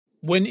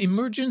When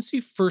emergency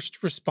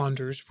first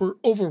responders were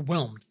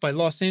overwhelmed by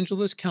Los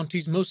Angeles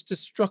County's most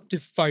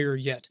destructive fire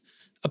yet,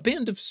 a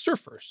band of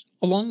surfers,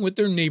 along with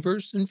their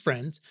neighbors and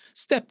friends,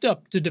 stepped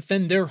up to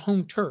defend their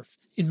home turf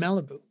in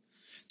Malibu.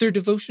 Their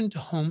devotion to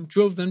home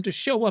drove them to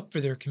show up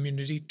for their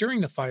community during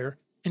the fire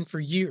and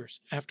for years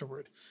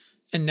afterward.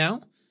 And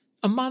now,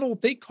 a model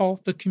they call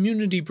the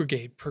Community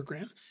Brigade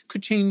program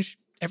could change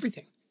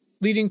everything,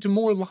 leading to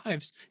more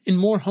lives and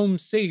more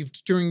homes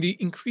saved during the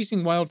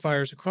increasing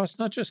wildfires across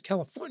not just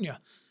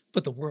California,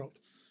 but the world.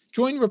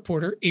 Join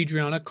reporter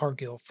Adriana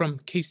Cargill from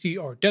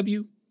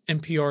KCRW,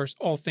 NPR's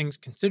All Things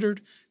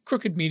Considered,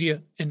 Crooked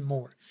Media, and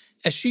more,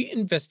 as she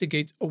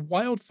investigates a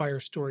wildfire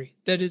story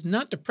that is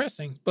not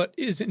depressing, but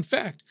is, in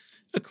fact,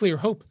 a clear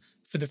hope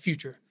for the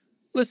future.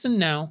 Listen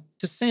now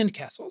to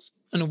Sandcastles,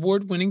 an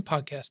award-winning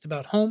podcast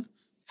about home,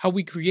 how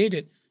we create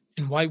it,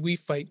 and why we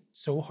fight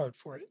so hard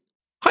for it.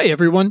 Hi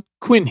everyone,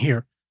 Quinn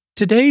here.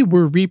 Today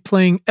we're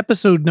replaying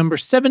episode number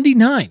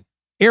 79,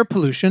 Air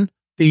Pollution,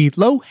 the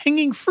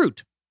low-hanging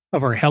fruit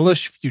of our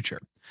hellish future.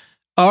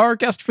 Our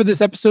guest for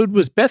this episode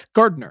was Beth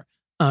Gardiner.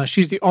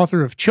 She's the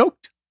author of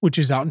Choked, which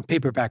is out in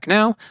paperback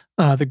now.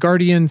 The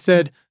Guardian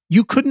said,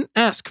 "You couldn't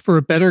ask for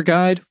a better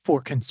guide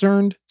for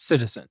concerned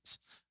citizens,"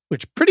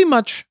 which pretty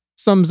much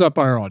sums up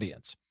our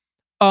audience.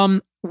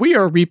 We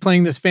are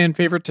replaying this fan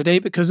favorite today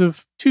because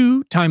of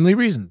two timely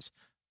reasons.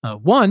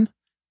 One,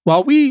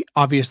 while we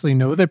obviously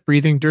know that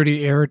breathing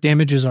dirty air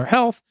damages our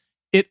health,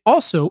 it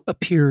also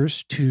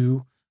appears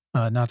to,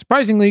 not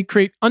surprisingly,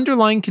 create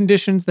underlying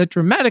conditions that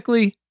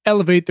dramatically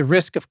elevate the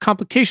risk of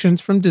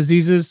complications from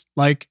diseases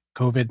like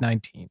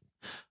COVID-19.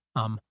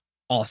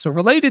 Also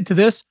related to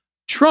this,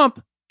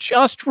 Trump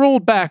just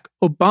rolled back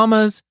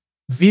Obama's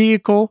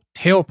vehicle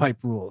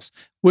tailpipe rules,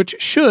 which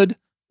should,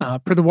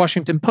 per the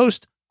Washington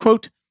Post,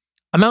 quote,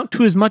 amount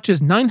to as much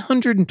as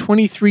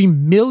 923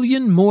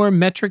 million more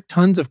metric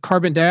tons of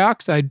carbon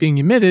dioxide being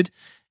emitted,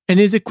 and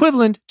is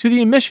equivalent to the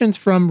emissions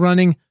from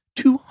running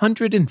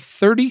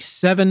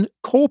 237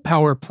 coal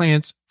power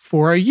plants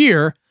for a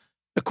year,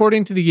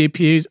 according to the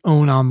EPA's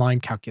own online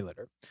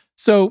calculator.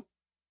 So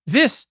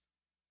this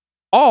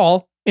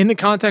all in the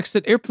context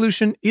that air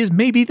pollution is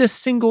maybe the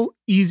single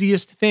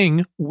easiest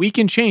thing we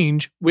can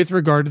change with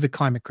regard to the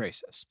climate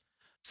crisis.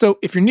 So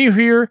if you're new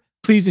here,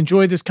 please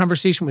enjoy this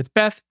conversation with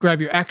Beth,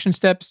 grab your action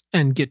steps,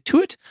 and get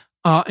to it.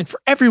 And for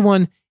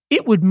everyone,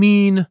 it would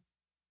mean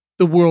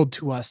the world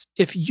to us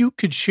if you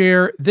could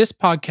share this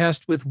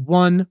podcast with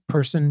one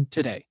person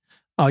today.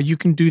 You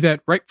can do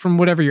that right from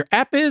whatever your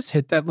app is.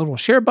 Hit that little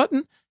share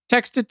button,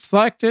 text it,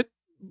 select it,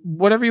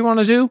 whatever you want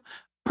to do.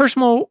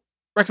 Personal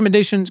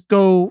recommendations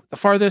go the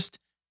farthest,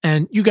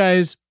 and you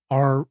guys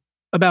are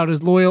about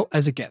as loyal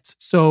as it gets.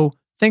 So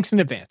thanks in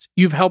advance.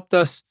 You've helped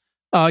us.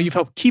 You've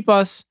helped keep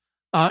us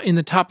in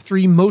the top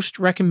 3 most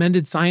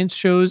recommended science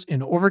shows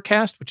in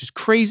Overcast, which is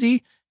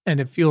crazy, and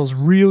it feels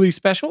really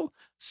special.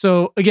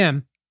 So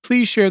again,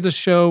 please share this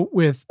show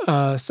with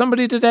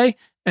somebody today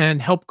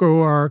and help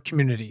grow our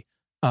community.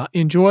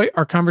 Enjoy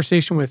our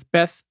conversation with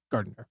Beth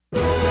Gardiner.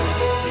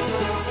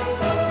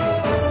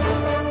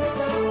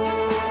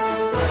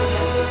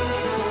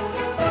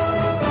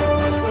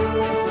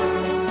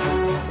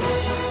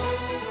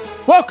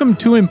 Welcome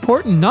to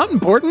Important Not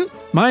Important.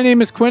 My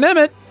name is Quinn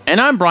Emmett. And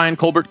I'm Brian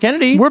Colbert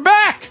Kennedy. We're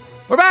back!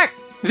 We're back!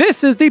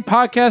 This is the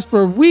podcast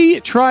where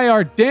we try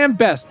our damn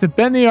best to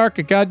bend the arc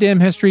of goddamn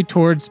history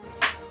towards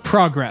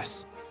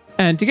progress.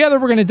 And together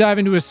we're going to dive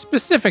into a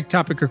specific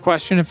topic or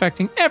question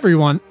affecting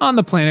everyone on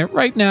the planet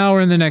right now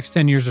or in the next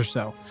 10 years or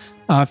so.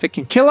 If it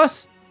can kill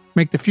us,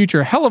 make the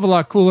future a hell of a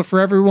lot cooler for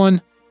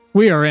everyone,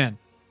 we are in.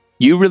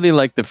 You really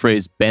like the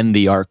phrase bend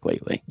the arc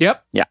lately.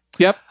 Yep. Yeah.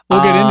 Yep.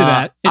 We'll get into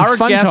that in our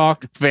Fun guest,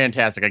 Talk.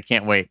 Fantastic. I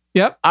can't wait.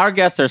 Yep. Our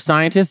guests are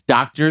scientists,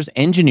 doctors,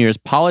 engineers,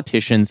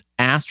 politicians,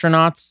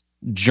 astronauts,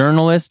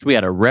 journalists. We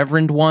had a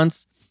reverend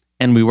once,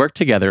 and we work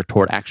together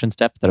toward action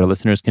steps that our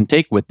listeners can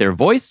take with their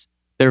voice,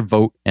 their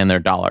vote, and their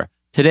dollar.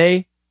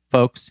 Today,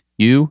 folks,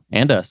 you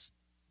and us,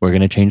 we're going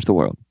to change the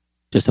world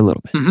just a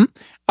little bit.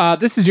 Mm-hmm.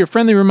 This is your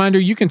friendly reminder.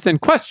 You can send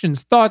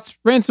questions, thoughts,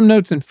 ransom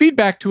notes, and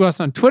feedback to us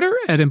on Twitter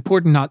at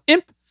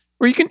ImportantNotImp,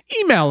 or you can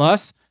email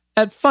us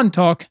at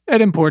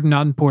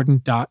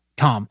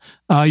funtalk@importantnotimportant.com.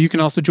 You can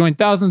also join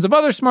thousands of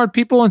other smart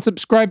people and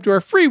subscribe to our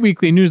free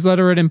weekly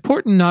newsletter at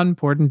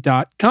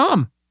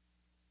importantnotimportant.com.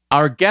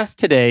 Our guest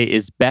today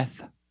is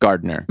Beth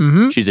Gardiner.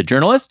 Mm-hmm. She's a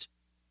journalist,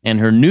 and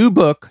her new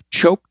book,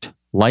 Choked,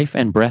 Life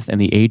and Breath in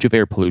the Age of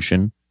Air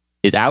Pollution,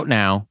 is out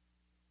now.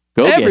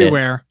 Go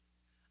everywhere. Get it.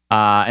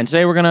 And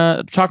today we're going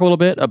to talk a little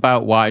bit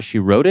about why she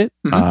wrote it,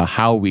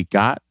 how we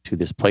got to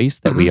this place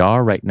that we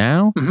are right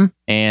now,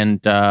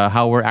 and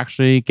how we're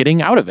actually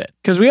getting out of it.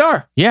 Because we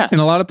are. Yeah. In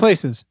a lot of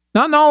places.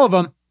 Not in all of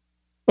them,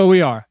 but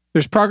we are.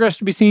 There's progress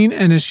to be seen,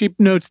 and as she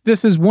notes,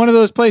 this is one of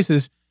those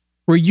places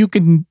where you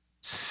can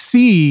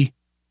see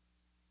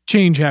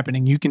change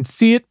happening. You can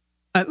see it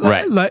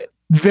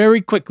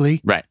very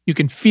quickly. Right. You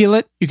can feel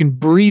it. You can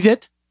breathe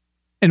it.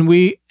 And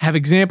we have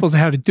examples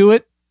of how to do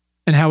it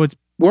and how it's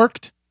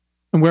worked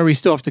and where we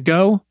still have to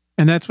go.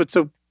 And that's what's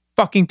so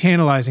fucking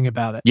tantalizing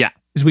about it. Yeah.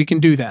 is we can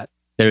do that.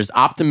 There's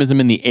optimism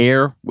in the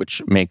air,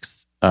 which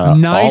makes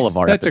nice. all of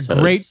our That's episodes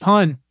a great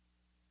pun.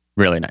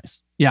 Really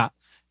nice. Yeah.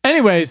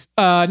 Anyways,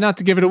 not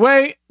to give it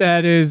away,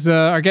 that is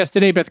our guest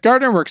today, Beth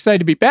Gardiner. We're excited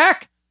to be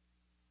back.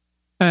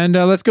 And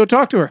let's go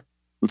talk to her.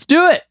 Let's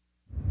do it.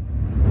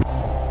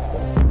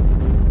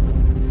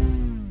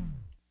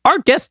 Our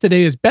guest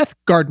today is Beth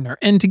Gardiner,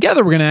 and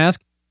together we're going to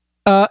ask,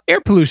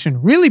 air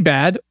pollution, really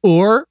bad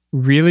or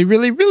really,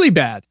 really, really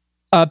bad?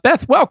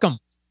 Beth, welcome.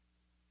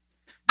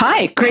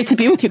 Hi, great to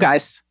be with you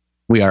guys.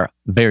 We are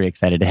very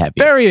excited to have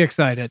you. Very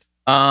excited.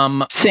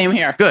 Same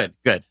here. Good.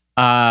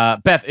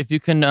 Beth, if you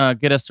can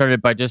get us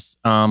started by just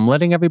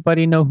letting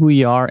everybody know who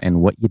you are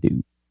and what you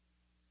do.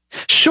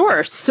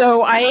 Sure.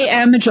 So I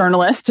am a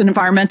journalist, an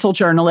environmental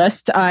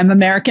journalist. I'm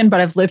American, but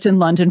I've lived in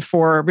London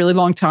for a really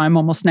long time,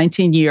 almost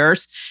 19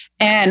 years.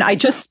 And I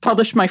just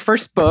published my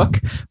first book,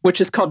 which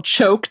is called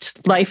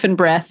Choked: Life and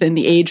Breath in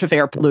the Age of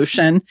Air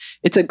Pollution.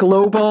 It's a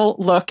global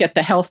look at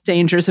the health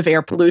dangers of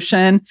air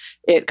pollution.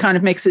 It kind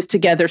of mixes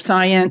together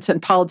science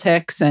and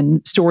politics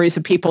and stories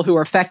of people who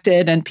are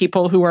affected and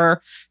people who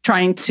are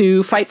trying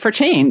to fight for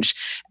change.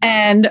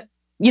 And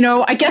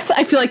I guess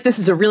I feel like this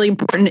is a really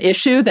important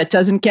issue that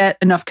doesn't get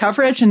enough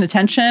coverage and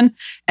attention.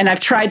 And I've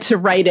tried to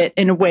write it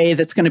in a way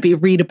that's going to be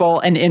readable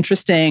and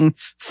interesting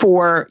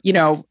for,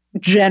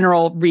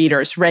 general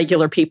readers,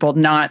 regular people,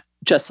 not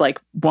just like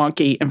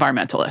wonky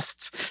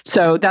environmentalists.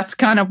 So that's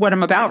kind of what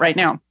I'm about right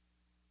now.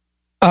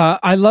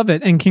 I love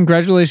it. And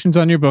congratulations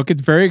on your book.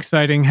 It's very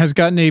exciting. Has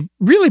gotten a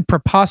really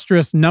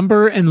preposterous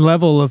number and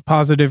level of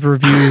positive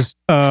reviews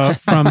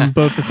from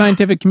both the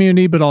scientific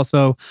community, but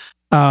also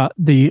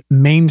the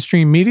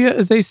mainstream media,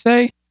 as they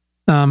say.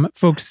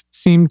 Folks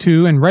seem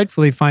to, and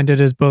rightfully, find it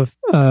as both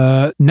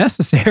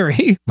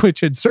necessary,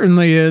 which it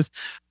certainly is,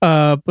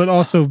 but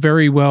also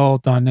very well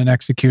done and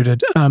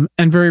executed,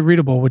 and very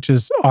readable, which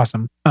is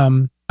awesome.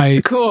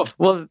 Cool.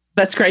 Well,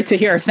 that's great to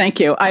hear.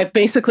 Thank you. I've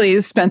basically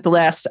spent the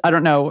last,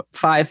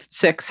 5,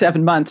 6,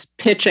 7 months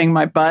pitching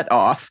my butt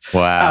off.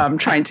 Wow.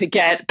 Trying to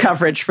get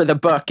coverage for the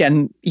book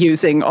and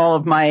using all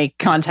of my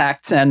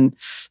contacts and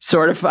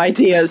sort of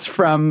ideas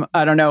from,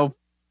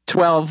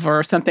 12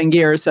 or something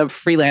years of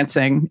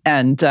freelancing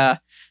and,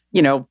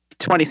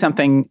 20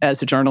 something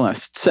as a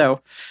journalist. So,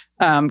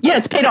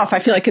 it's paid off. I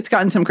feel like it's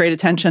gotten some great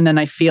attention, and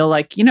I feel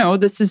like,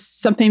 this is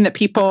something that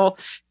people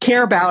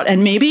care about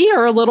and maybe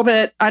are a little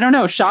bit,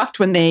 shocked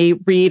when they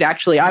read.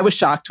 Actually, I was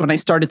shocked when I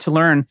started to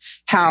learn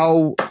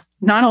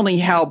not only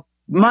how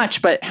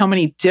much, but how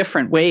many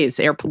different ways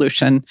air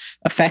pollution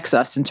affects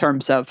us in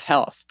terms of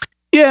health.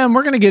 Yeah, and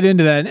we're going to get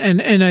into that.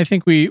 And I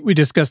think we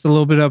discussed a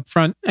little bit up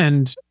front,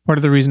 and part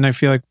of the reason I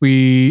feel like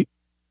we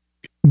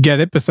get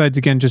it, besides,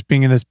 again, just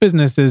being in this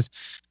business is,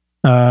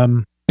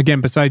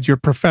 again, besides your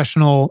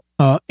professional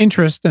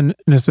interest and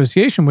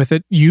association with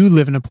it, you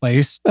live in a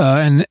place,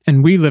 and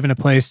we live in a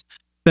place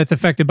that's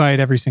affected by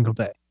it every single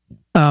day.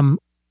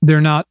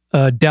 They're not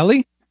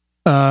Delhi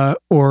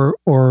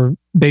or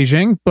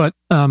Beijing, but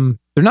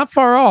they're not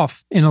far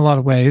off in a lot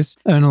of ways,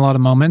 in a lot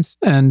of moments.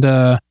 And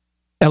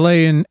LA,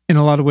 in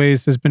a lot of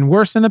ways, has been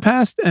worse in the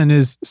past and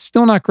is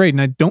still not great. And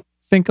I don't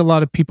think a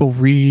lot of people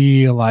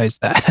realize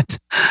that.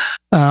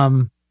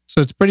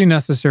 So it's pretty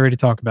necessary to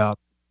talk about.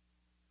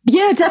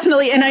 Yeah,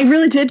 definitely. And I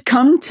really did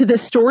come to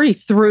this story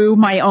through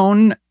my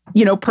own,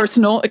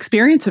 personal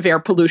experience of air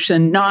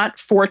pollution, not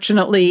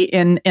fortunately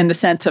in the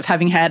sense of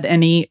having had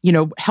any,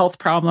 health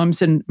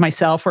problems in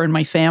myself or in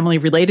my family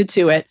related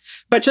to it,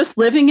 but just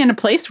living in a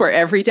place where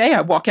every day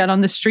I walk out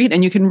on the street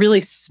and you can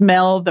really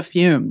smell the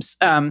fumes.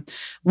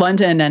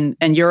 London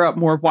and Europe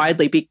more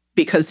widely,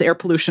 because the air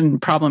pollution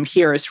problem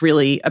here is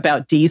really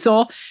about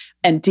diesel.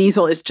 And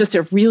diesel is just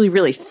a really,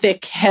 really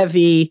thick,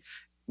 heavy,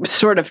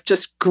 sort of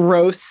just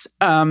gross,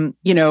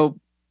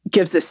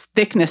 gives this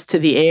thickness to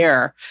the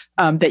air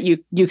that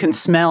you can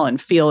smell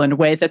and feel in a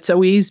way that's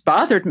always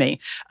bothered me.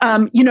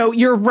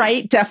 You're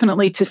right,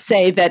 definitely, to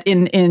say that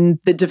in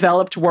the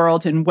developed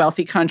world, in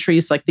wealthy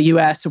countries like the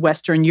US,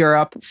 Western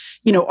Europe,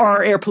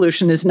 our air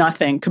pollution is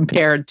nothing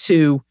compared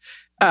to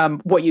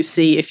what you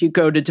see if you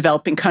go to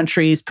developing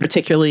countries,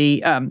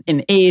 particularly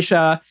in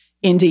Asia.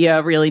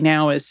 India really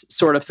now is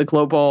sort of the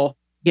global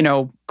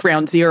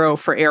ground zero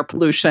for air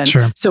pollution.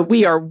 Sure. So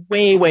we are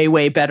way, way,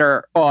 way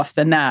better off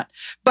than that.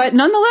 But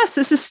nonetheless,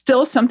 this is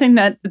still something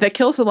that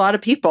kills a lot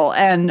of people.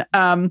 And,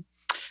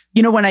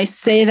 when I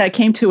say that I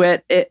came to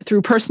it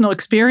through personal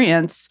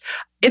experience,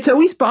 it's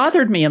always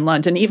bothered me in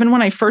London. Even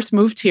when I first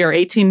moved here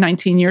 18,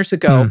 19 years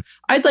ago,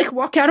 I'd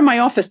walk out of my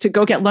office to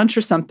go get lunch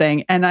or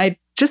something. And I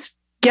just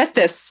get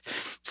this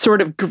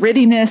sort of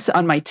grittiness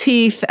on my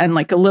teeth and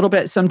a little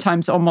bit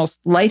sometimes almost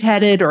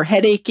lightheaded or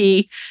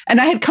headachy.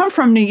 And I had come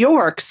from New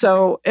York,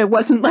 so it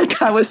wasn't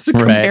like I was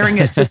comparing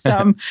it to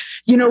some,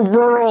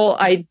 rural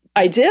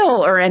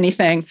idyll or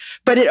anything.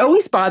 But it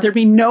always bothered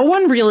me. No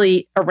one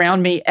really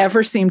around me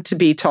ever seemed to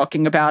be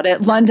talking about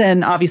it.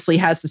 London obviously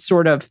has this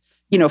sort of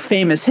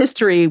famous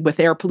history with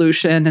air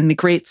pollution and the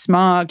Great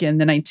Smog in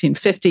the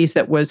 1950s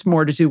that was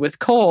more to do with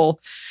coal.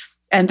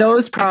 and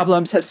those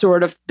problems have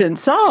sort of been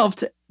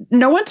solved,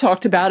 no one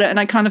talked about it. And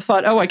I kind of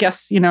thought, oh, I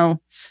guess,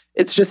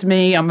 it's just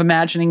me. I'm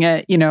imagining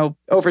it,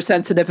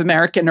 oversensitive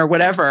American or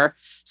whatever.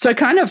 So I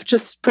kind of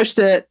just pushed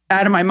it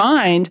out of my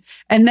mind.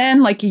 And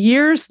then like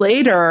years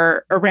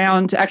later,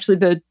 around actually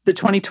the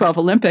 2012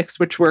 Olympics,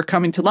 which were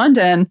coming to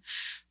London,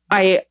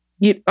 I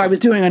was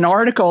doing an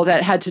article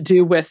that had to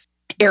do with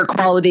air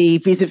quality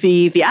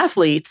vis-a-vis the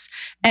athletes.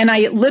 And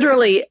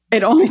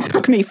it only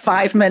took me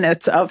 5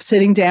 minutes of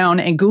sitting down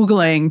and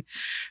Googling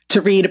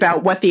to read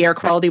about what the air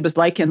quality was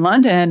like in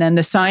London and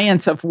the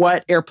science of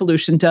what air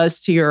pollution does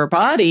to your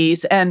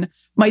bodies. And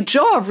my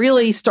jaw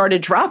really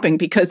started dropping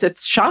because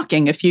it's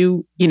shocking. If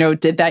you,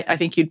 did that, I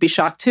think you'd be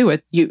shocked too.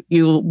 You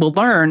will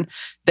learn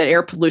that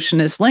air pollution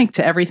is linked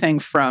to everything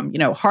from,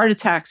 heart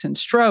attacks and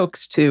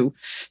strokes to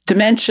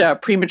dementia,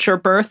 premature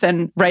birth,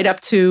 and right up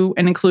to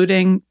and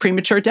including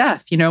premature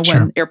death. Sure.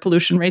 When air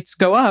pollution rates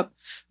go up,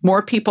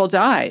 more people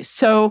die.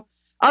 So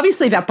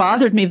obviously that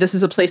bothered me. This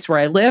is a place where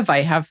I live.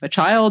 I have a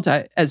child.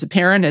 As a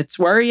parent, it's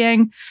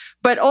worrying.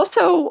 But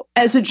also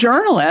as a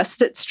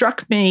journalist, it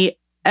struck me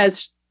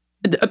as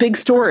a big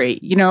story,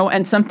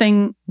 and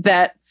something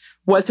that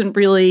wasn't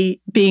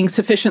really being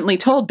sufficiently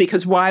told,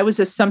 because why was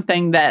this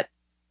something that,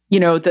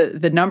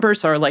 the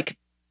numbers are like,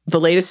 the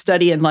latest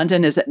study in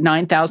London is that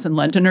 9,000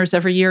 Londoners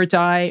every year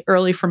die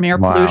early from air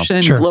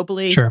pollution. Sure.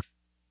 Globally. Sure.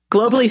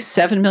 Globally,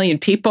 7 million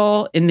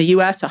people. In the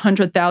US,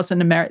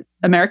 100,000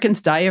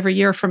 Americans die every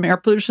year from air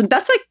pollution.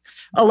 That's like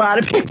a lot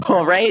of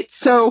people, right?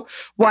 So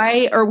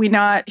why are we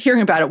not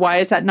hearing about it? Why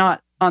is that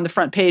not on the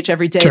front page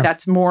every day? Sure.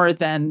 That's more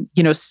than,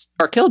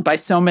 are killed by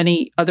so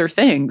many other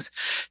things.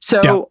 So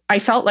Yeah. I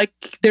felt like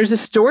there's a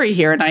story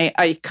here, and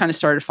I kind of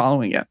started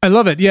following it. I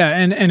love it. Yeah.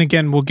 And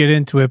again, we'll get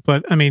into it,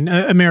 but I mean,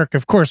 America,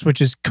 of course,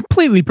 which is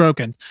completely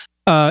broken.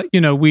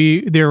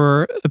 There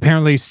were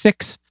apparently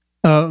 6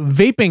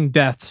 vaping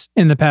deaths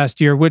in the past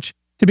year, which,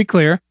 to be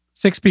clear,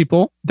 6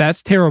 people,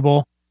 that's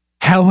terrible.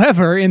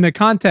 However, in the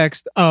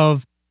context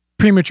of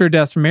premature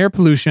deaths from air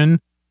pollution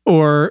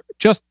or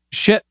just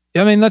shit,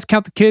 I mean, let's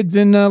count the kids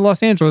in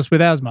Los Angeles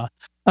with asthma,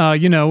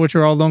 which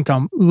are all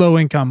low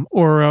income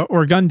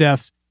or gun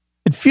deaths.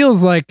 It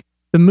feels like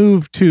the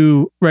move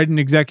to write an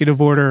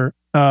executive order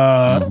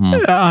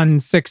on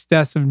 6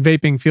 deaths of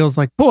vaping feels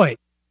like, boy,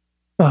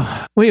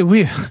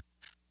 we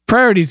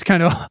priorities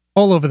kind of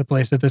all over the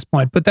place at this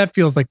point, but that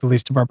feels like the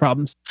least of our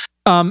problems.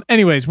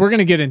 Anyways, we're going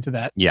to get into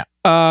that. Yeah.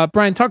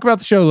 Brian, talk about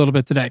the show a little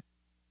bit today.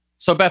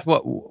 So Beth,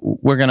 what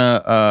we're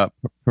gonna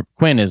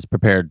Quinn has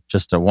prepared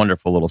just a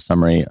wonderful little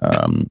summary,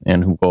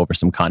 and we'll go over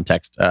some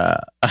context.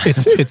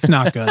 It's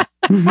not good.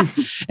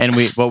 And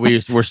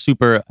we're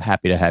super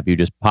happy to have you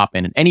just pop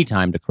in at any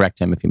time to correct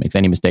him if he makes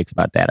any mistakes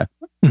about data.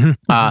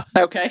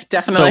 Okay,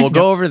 definitely. So we'll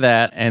go over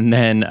that, and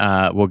then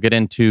we'll get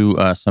into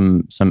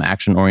some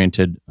action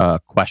oriented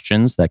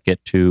questions that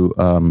get to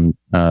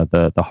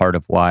the heart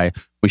of why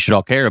we should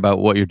all care about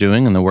what you're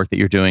doing and the work that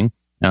you're doing,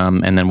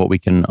 and then what we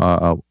can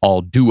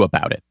all do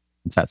about it.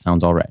 If that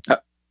sounds all right.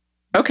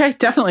 Okay,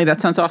 definitely. That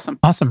sounds awesome.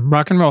 Awesome.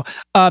 Rock and roll.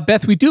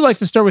 Beth, we do like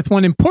to start with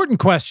one important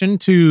question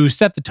to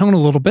set the tone a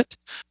little bit.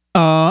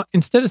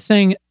 Instead of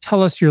saying,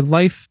 tell us your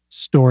life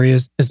story,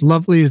 as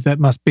lovely as that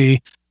must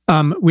be,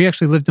 we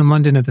actually lived in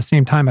London at the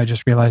same time. I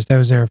just realized I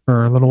was there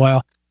for a little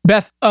while.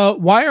 Beth,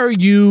 why are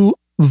you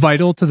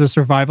vital to the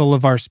survival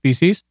of our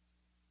species?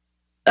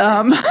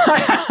 I'm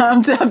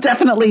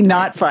definitely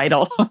not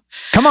vital.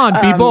 Come on,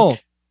 be bold.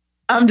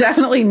 I'm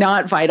definitely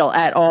not vital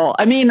at all.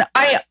 I mean,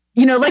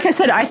 like I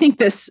said, I think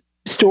this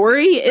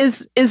story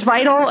is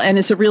vital and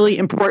is a really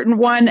important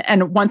one.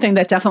 And one thing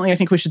that definitely I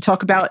think we should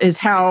talk about is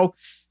how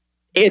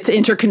it's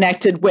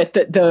interconnected with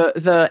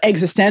the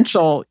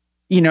existential,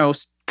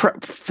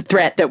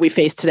 threat that we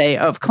face today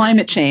of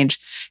climate change.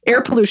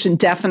 Air pollution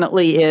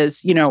definitely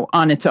is,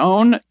 on its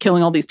own,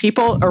 killing all these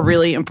people, a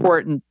really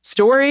important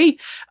story.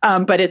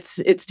 But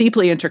it's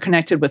deeply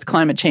interconnected with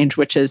climate change,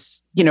 which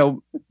is,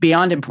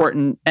 beyond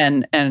important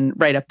and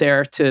right up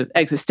there to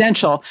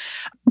existential.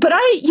 But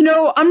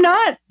I'm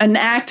not an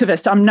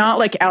activist. I'm not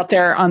like out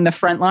there on the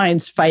front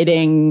lines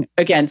fighting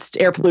against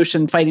air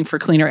pollution, fighting for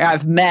cleaner air.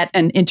 I've met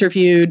and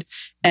interviewed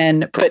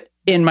and put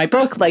in my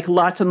book like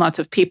lots and lots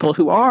of people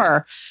who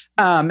are,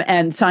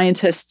 and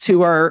scientists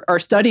who are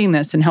studying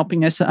this and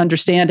helping us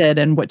understand it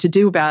and what to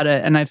do about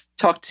it. And I've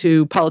talked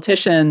to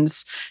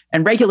politicians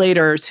and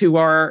regulators who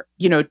are,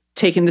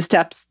 taking the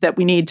steps that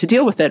we need to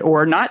deal with it,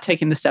 or not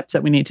taking the steps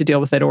that we need to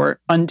deal with it, or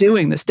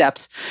undoing the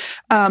steps.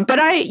 But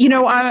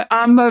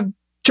I'm a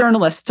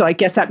journalist, so I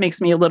guess that makes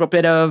me a little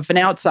bit of an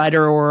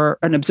outsider or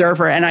an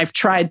observer. And I've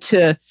tried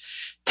to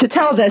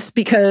tell this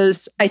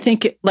because I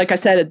think, like I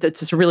said,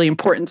 it's a really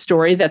important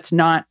story that's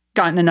not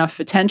gotten enough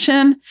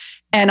attention.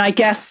 And I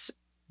guess,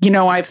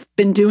 I've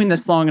been doing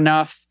this long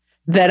enough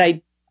that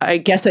I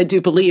guess I do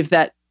believe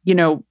that,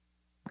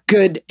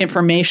 good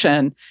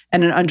information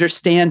and an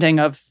understanding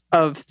of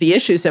the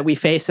issues that we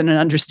face and an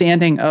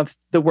understanding of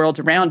the world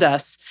around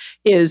us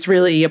is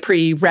really a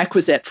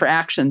prerequisite for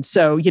action.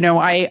 So,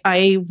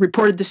 I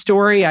reported the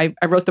story. I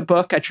wrote the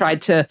book. I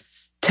tried to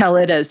tell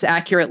it as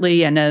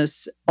accurately and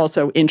as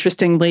also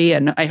interestingly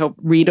and I hope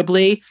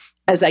readably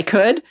as I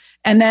could.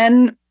 And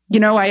then,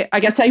 I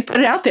guess I put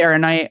it out there,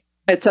 and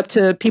it's up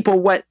to people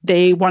what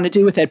they want to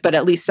do with it. But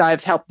at least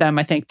I've helped them,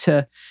 I think,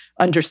 to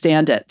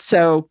understand it.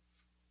 So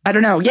I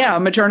don't know. Yeah,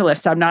 I'm a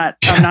journalist. I'm not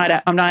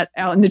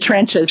out in the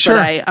trenches, sure.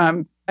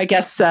 But I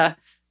guess,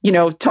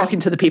 talking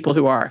to the people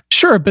who are.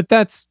 Sure. But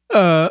that's,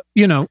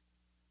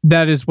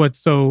 that is what's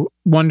so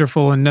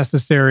wonderful and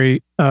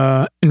necessary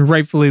and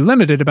rightfully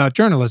limited about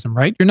journalism,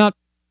 right? You're not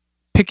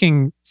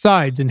picking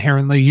sides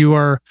inherently. You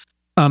are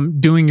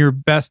doing your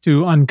best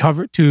to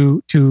uncover,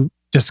 to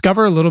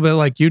discover a little bit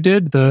like you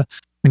did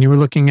when you were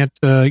looking at,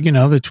 the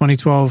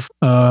 2012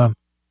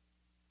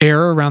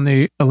 air around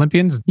the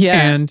Olympians.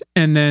 Yeah.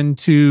 And then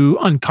to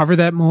uncover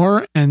that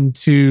more and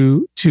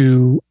to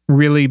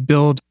really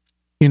build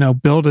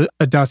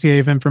a dossier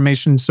of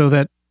information so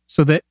that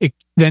it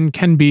then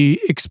can be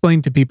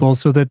explained to people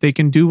so that they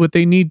can do what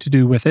they need to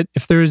do with it,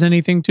 if there is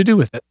anything to do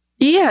with it.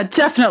 Yeah,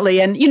 definitely.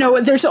 And,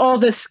 there's all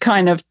this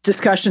kind of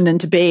discussion and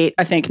debate,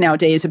 I think,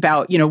 nowadays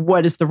about,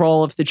 what is the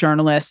role of the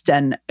journalist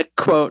and,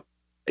 quote,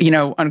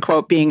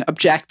 unquote, being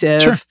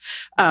objective. Sure.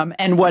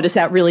 And what does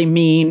that really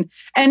mean?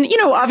 And,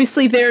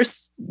 obviously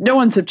no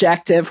one's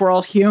objective. We're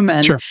all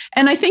human. Sure.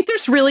 And I think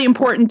there's really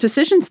important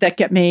decisions that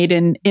get made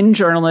in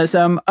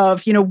journalism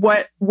of,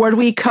 what do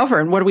we cover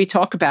and what do we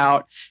talk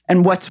about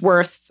and what's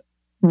worth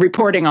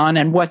reporting on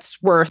and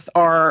what's worth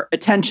our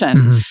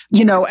attention.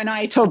 Mm-hmm. And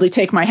I totally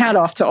take my hat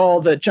off to all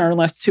the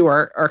journalists who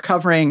are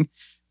covering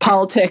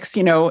politics,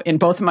 in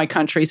both of my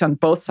countries on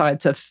both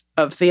sides of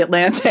the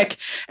Atlantic,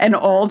 and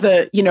all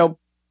the,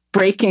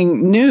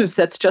 breaking news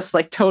that's just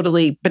like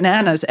totally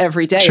bananas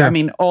every day. Sure. I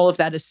mean, all of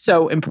that is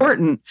so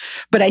important.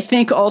 But I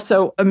think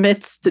also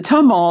amidst the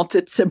tumult,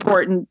 it's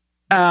important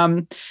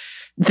that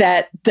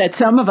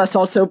some of us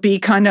also be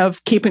kind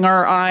of keeping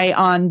our eye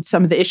on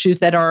some of the issues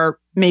that are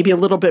maybe a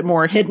little bit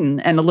more hidden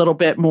and a little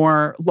bit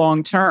more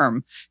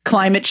long-term.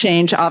 Climate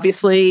change,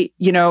 obviously,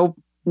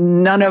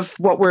 none of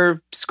what we're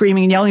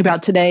screaming and yelling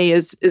about today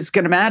is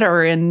going to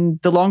matter in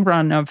the long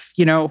run of,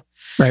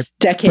 right.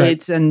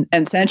 decades and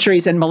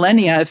centuries and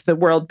millennia if the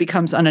world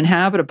becomes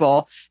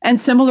uninhabitable. And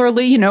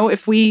similarly,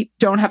 if we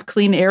don't have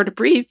clean air to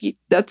breathe,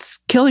 that's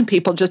killing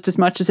people just as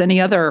much as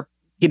any other,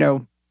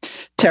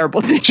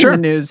 terrible thing Sure.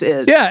 in the news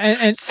is. Yeah.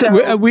 And so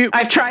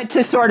I've tried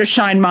to sort of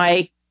shine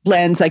my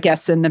lens, I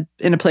guess, in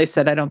a place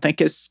that I don't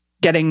think is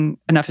getting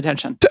enough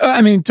attention.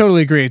 I mean,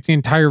 totally agree. It's the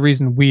entire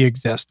reason we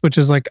exist, which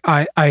is like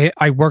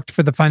I worked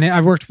for the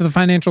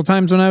Financial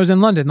Times when I was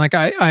in London. Like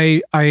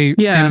I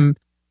am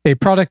a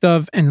product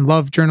of and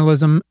love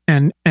journalism,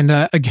 and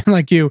again,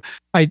 like you,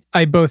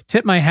 I both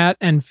tip my hat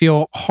and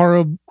feel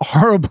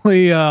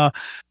horribly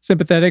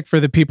sympathetic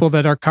for the people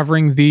that are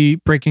covering the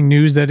breaking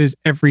news that is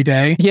every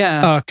day.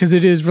 Yeah, because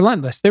it is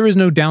relentless. There is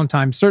no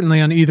downtime,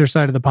 certainly on either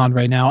side of the pond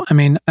right now. I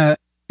mean, I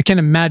can't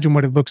imagine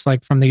what it looks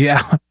like from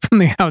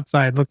the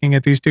outside looking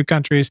at these two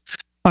countries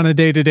on a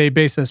day-to-day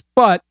basis.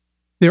 But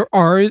there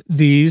are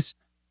these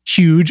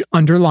huge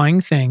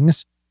underlying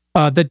things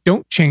that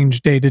don't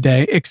change day to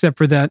day, except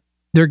for that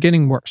they're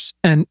getting worse.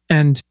 And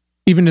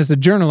even as a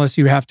journalist,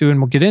 you have to, and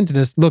we'll get into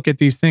this, look at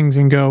these things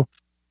and go,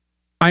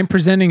 I'm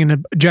presenting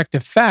an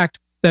objective fact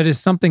that is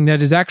something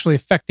that is actually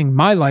affecting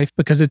my life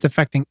because it's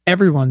affecting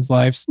everyone's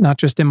lives, not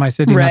just in my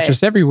city, right. not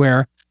just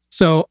everywhere.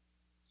 So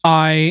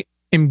I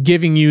am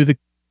giving you the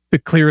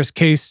clearest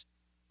case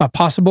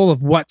possible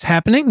of what's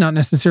happening, not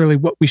necessarily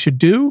what we should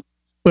do,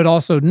 but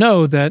also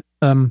know that,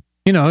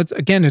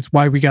 it's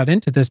why we got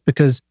into this,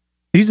 because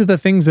these are the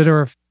things that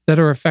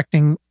are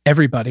affecting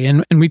everybody.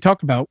 And we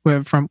talk about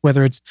from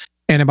whether it's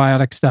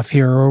antibiotic stuff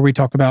here or we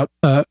talk about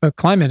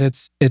climate,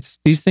 it's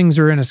these things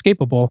are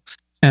inescapable.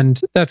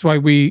 And that's why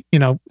we,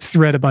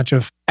 thread a bunch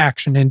of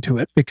action into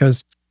it,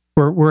 because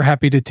we're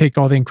happy to take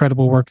all the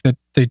incredible work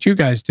that you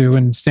guys do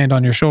and stand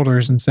on your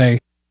shoulders and say,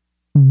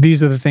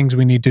 these are the things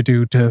we need to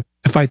do to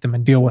fight them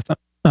and deal with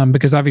them.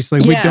 Because obviously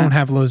we don't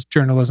have those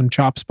journalism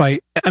chops by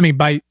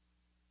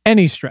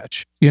any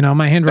stretch.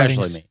 My handwriting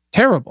is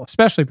terrible,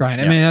 especially Brian.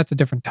 I mean, that's a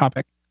different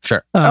topic.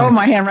 Sure.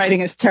 My handwriting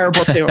is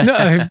terrible too.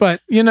 No,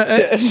 but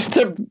it's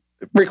a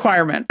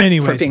requirement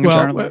for being a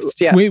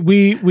journalist. Yeah.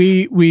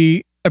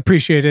 We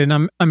appreciate it,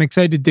 and I'm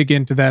excited to dig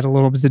into that a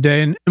little bit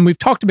today. And we've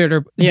talked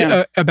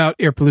about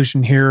air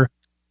pollution here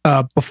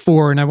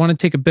before, and I want to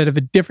take a bit of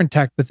a different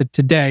tack with it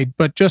today.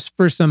 But just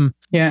for some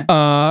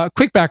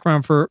quick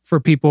background for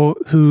people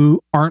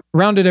who aren't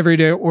around it every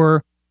day,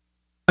 or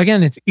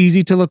again, it's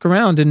easy to look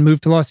around and move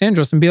to Los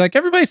Angeles and be like,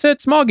 everybody said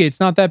smoggate's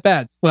not that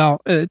bad.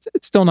 Well, it's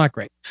still not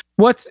great.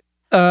 What's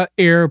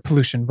air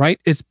pollution, right?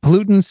 It's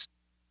pollutants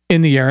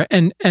in the air.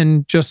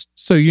 And just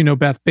so you know,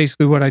 Beth,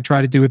 basically what I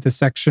try to do with this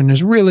section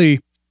is really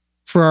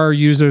for our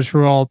users who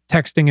are all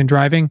texting and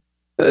driving,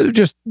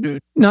 just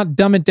not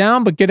dumb it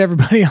down, but get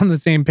everybody on the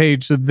same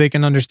page so that they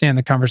can understand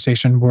the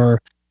conversation we're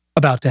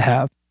about to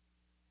have.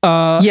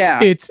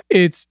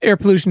 It's air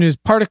pollution is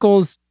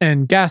particles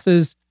and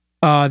gases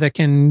that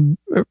can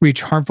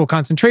reach harmful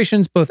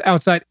concentrations, both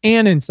outside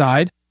and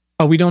inside,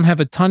 We don't have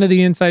a ton of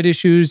the inside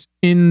issues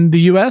in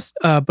the US,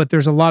 but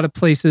there's a lot of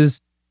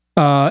places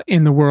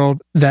in the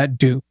world that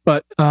do.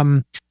 But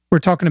we're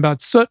talking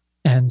about soot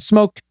and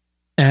smoke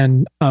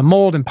and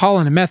mold and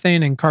pollen and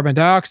methane and carbon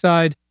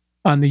dioxide.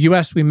 In the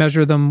US, we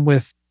measure them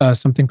with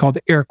something called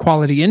the Air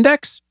Quality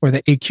Index, or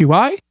the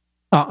AQI.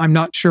 I'm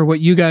not sure what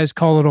you guys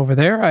call it over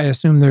there. I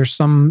assume there's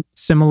some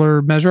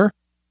similar measure.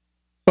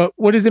 But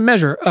what does it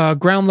measure?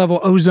 Ground level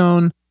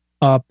ozone,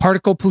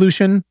 particle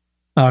pollution,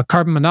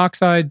 carbon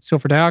monoxide,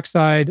 sulfur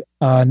dioxide,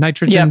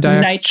 nitrogen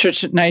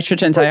dioxide.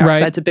 Nitrogen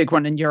dioxide's a big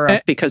one in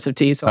Europe because of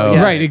diesel.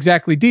 Right,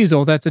 exactly.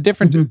 Diesel. That's a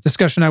different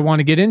discussion I want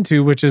to get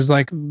into, which is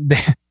like,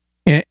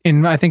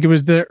 in I think it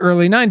was the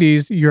early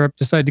 90s, Europe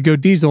decided to go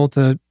diesel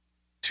to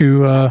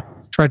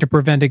try to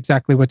prevent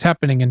exactly what's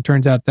happening, and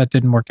turns out that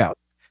didn't work out.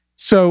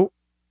 So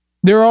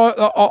there are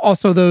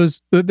also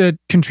those that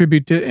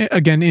contribute to,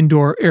 again,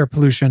 indoor air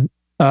pollution,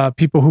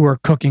 people who are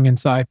cooking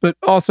inside, but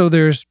also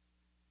there's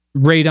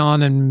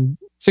radon and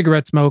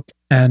cigarette smoke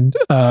and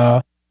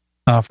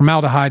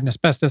formaldehyde and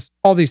asbestos,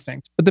 all these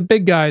things. But the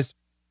big guys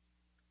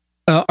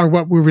are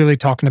what we're really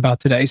talking about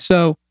today.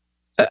 So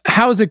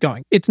how is it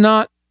going? It's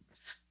not...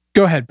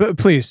 Go ahead, but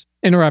please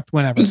interrupt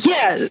whenever.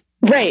 Yeah,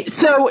 right.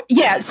 So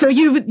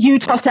you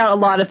tossed out a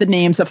lot of the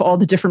names of all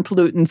the different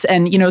pollutants,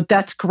 and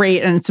that's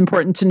great, and it's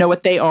important to know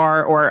what they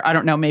are, or I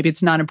don't know, maybe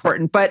it's not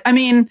important. But I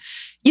mean,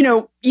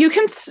 you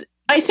can,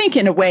 I think,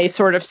 in a way,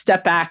 sort of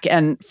step back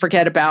and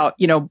forget about,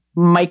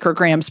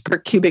 micrograms per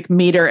cubic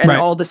meter and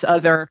all this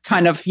other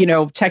kind of,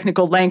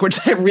 technical language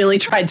that I really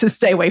tried to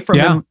stay away from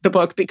in the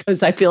book,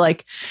 because I feel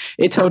like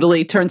it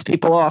totally turns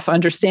people off,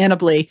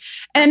 understandably.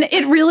 And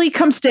it really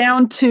comes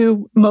down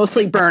to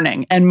mostly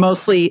burning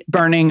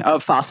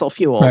of fossil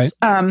fuels.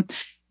 Right.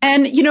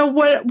 And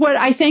what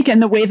I think, and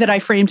the way that I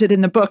framed it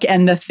in the book,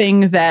 and the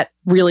thing that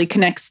really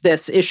connects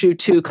this issue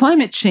to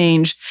climate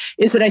change,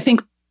 is that I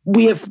think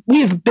we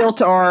have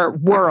built our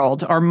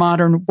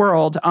modern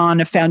world, on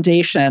a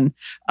foundation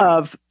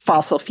of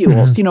fossil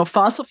fuels. Mm-hmm.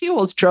 Fossil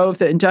fuels drove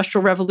the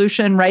Industrial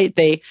Revolution, right?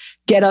 They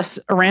get us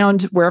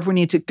around wherever we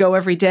need to go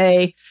every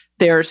day.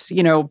 There's,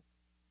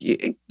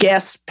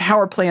 gas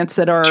power plants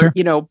that are,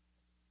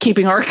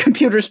 keeping our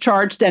computers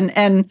charged,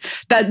 and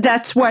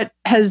that's what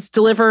has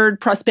delivered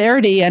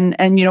prosperity and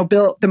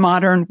built the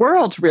modern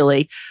world,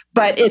 really.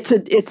 But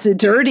it's a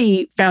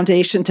dirty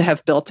foundation to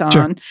have built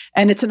on,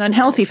 and it's an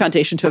unhealthy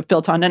foundation to have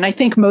built on. And I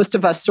think most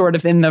of us, sort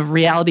of in the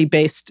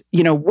reality-based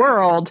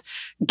world,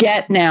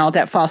 get now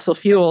that fossil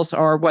fuels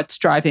are what's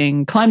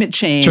driving climate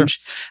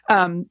change.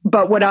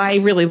 But what I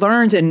really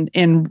learned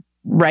in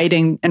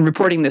writing and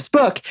reporting this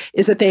book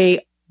is that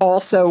they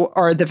also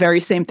are the very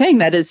same thing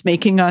that is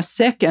making us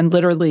sick and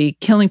literally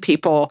killing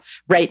people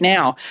right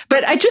now.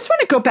 But I just want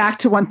to go back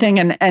to one thing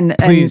and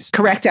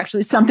correct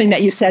actually something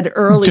that you said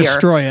earlier.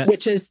 Destroy it.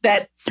 which is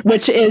that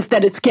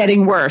it's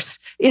getting worse.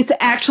 It's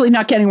actually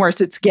not getting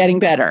worse, it's getting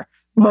better,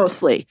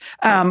 mostly.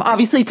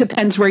 Obviously it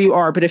depends where you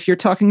are, but if you're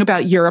talking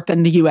about Europe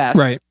and the US,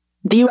 right.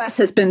 The US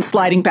has been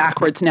sliding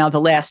backwards now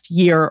the last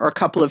year or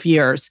couple of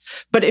years.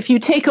 But if you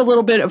take a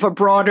little bit of a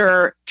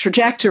broader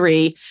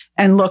trajectory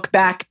and look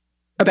back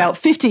about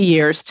 50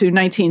 years to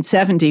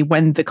 1970,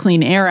 when the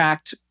Clean Air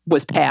Act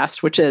was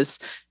passed, which is,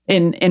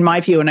 in my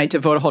view, and I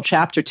devote a whole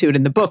chapter to it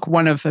in the book,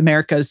 one of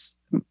America's,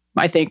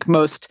 I think,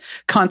 most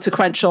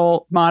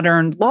consequential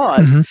modern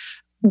laws.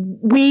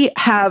 Mm-hmm. We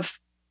have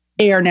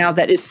air now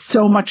that is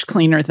so much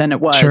cleaner than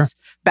it was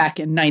back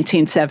in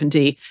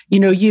 1970.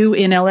 You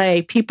in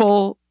LA,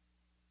 people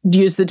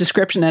use the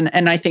description,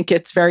 and I think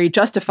it's very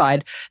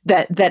justified,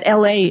 that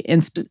LA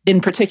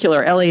in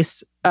particular,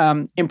 LA's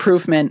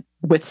improvement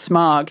with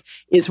smog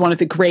is one of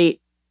the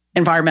great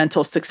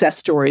environmental success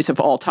stories of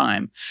all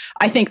time.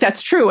 I think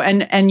that's true.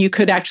 And you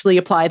could actually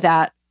apply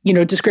that,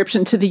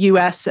 description to the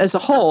US as a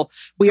whole.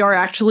 We are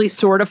actually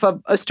sort of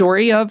a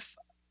story of,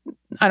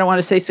 I don't want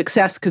to say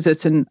success because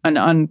it's an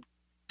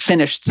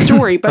unfinished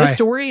story, but a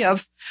story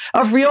of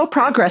real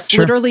progress.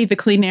 Literally, the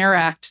Clean Air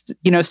Act,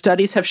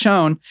 studies have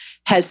shown,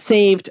 has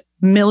saved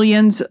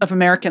millions of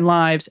American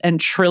lives and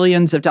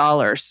trillions of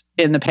dollars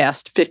in the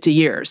past 50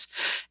 years.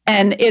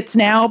 And it's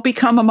now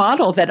become a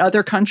model that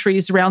other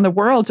countries around the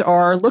world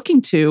are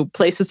looking to.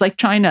 Places like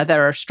China that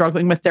are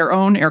struggling with their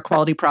own air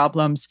quality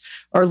problems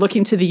are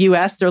looking to the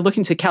US. They're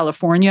looking to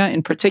California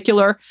in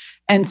particular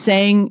and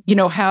saying,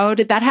 how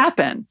did that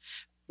happen?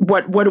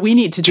 What do we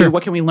need to do?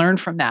 What can we learn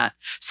from that?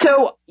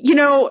 So,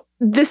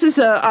 this is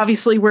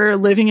obviously we're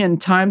living in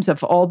times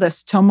of all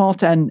this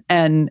tumult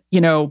and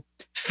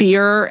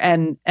fear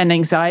and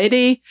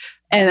anxiety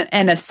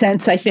and a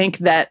sense, I think,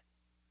 that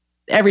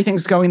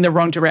everything's going the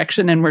wrong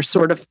direction and we're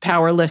sort of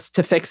powerless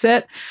to fix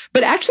it.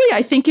 But actually,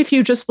 I think if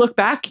you just look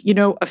back,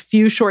 a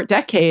few short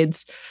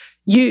decades,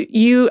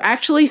 you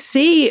actually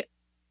see,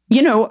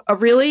 a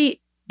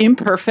really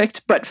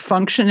imperfect but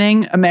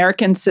functioning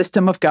American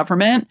system of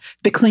government.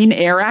 The Clean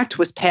Air Act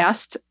was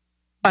passed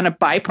on a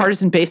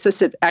bipartisan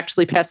basis. It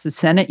actually passed the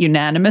Senate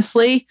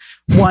unanimously,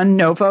 1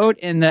 no vote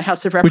in the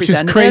House of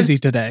Representatives. Which is crazy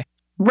today.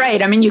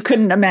 Right. I mean, you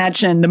couldn't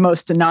imagine the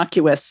most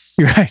innocuous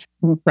right.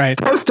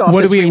 post office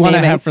What do we want to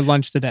renaming. have for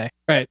lunch today?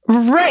 Right.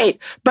 Right.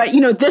 But,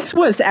 this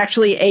was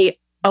actually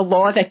a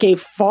law that gave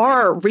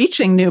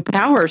far-reaching new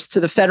powers to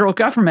the federal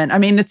government. I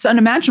mean, it's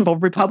unimaginable.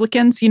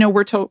 Republicans,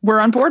 were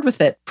on board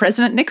with it.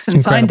 President Nixon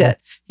signed it.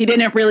 He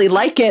didn't really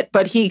like it,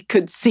 but he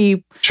could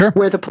see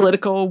where the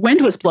political wind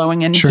was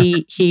blowing, and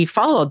he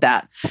followed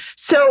that.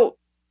 So,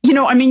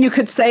 you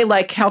could say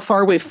like how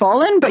far we've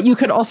fallen, but you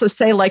could also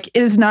say like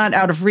it is not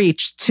out of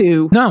reach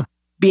to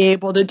be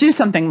able to do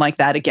something like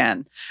that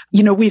again.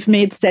 We've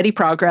made steady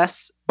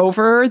progress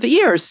over the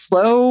years,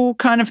 slow,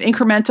 kind of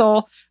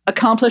incremental,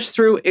 accomplished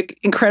through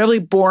incredibly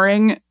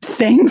boring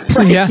things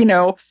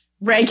like,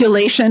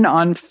 regulation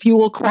on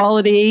fuel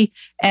quality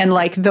and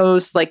like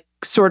those like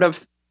sort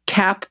of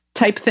cap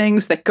type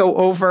things that go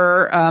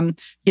over,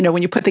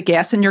 when you put the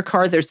gas in your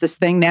car, there's this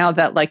thing now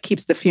that like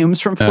keeps the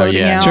fumes from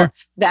floating out. Sure.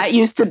 That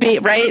used to be,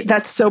 right?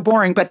 That's so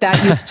boring, but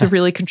that used to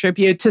really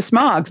contribute to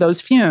smog,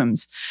 those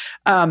fumes.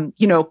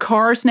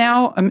 Cars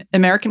now,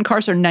 American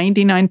cars are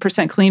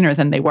 99% cleaner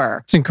than they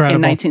were in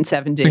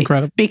 1970. It's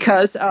incredible.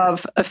 Because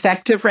of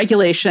effective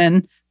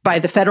regulation by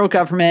the federal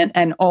government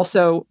and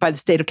also by the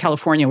state of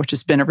California, which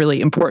has been a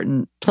really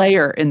important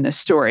player in this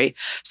story.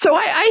 So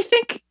I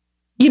think,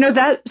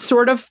 that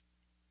sort of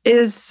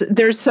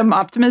there's some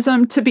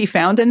optimism to be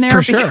found in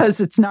there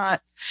because it's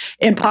not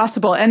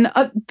impossible. And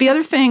the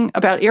other thing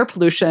about air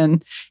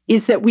pollution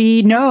is that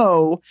we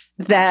know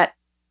that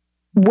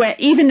when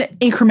even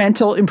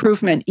incremental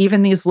improvement,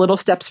 even these little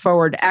steps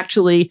forward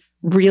actually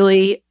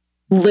really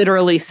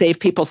literally save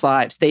people's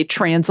lives. They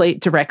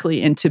translate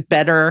directly into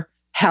better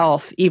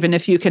health, even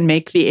if you can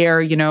make the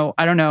air,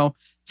 5%,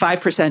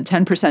 10%,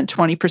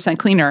 20%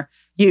 cleaner.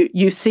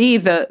 You see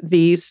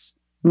these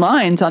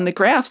lines on the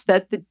graphs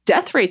that the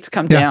death rates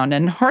come down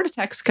and heart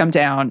attacks come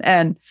down.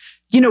 And,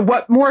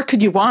 what more could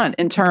you want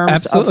in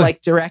terms of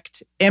like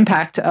direct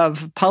impact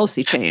of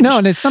policy change? No,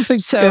 and it's something,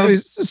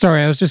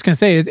 sorry, I was just going to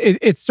say,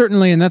 it's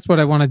certainly, and that's what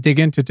I want to dig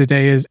into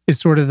today is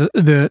sort of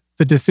the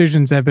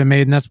decisions that have been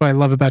made. And that's what I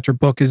love about your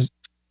book is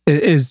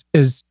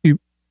you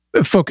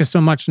focus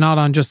so much not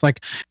on just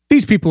like,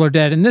 these people are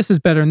dead and this is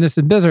better and this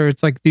is better.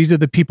 It's like, these are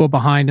the people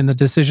behind and the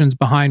decisions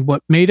behind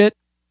what made it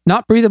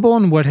not breathable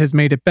and what has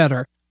made it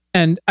better.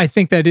 And I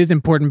think that is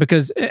important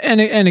because, and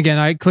again,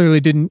 I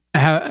clearly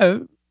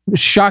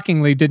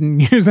shockingly didn't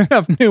use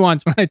enough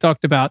nuance when I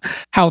talked about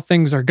how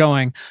things are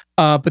going.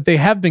 But they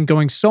have been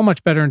going so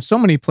much better in so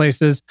many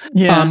places.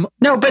 Yeah.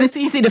 No, but it's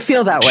easy to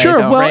feel that way.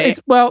 Sure. Though, Well,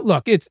 right?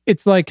 Look,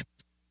 it's like,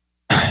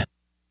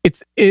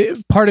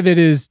 part of it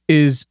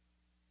is,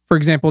 for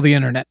example, the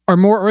internet. Are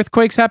more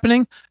earthquakes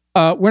happening?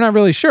 We're not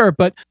really sure,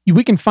 but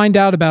we can find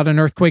out about an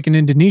earthquake in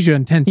Indonesia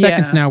in 10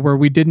 seconds now where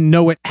we didn't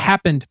know it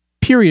happened.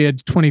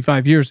 Period,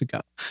 25 years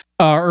ago,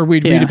 or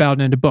we'd read about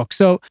it in a book.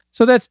 So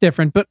that's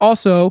different. But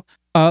also,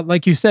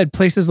 like you said,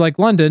 places like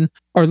London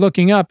are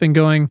looking up and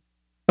going,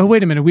 oh,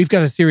 wait a minute, we've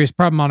got a serious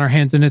problem on our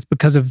hands and it's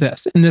because of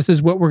this. And this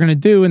is what we're going to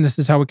do. And this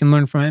is how we can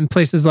learn from it. And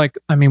places like,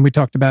 we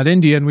talked about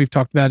India and we've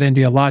talked about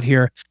India a lot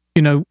here,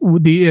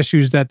 the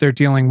issues that they're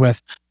dealing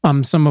with,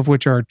 some of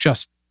which are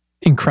just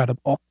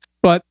incredible.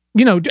 But,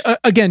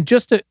 again,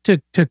 just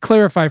to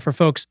clarify for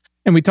folks,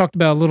 and we talked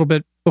about a little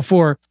bit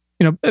before,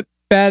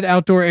 bad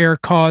outdoor air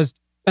caused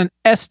an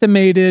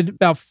estimated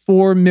about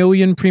 4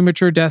 million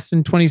premature deaths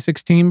in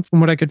 2016,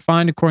 from what I could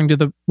find, according to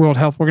the World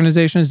Health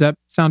Organization. Does that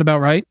sound about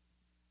right?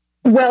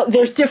 Well,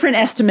 there's different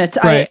estimates.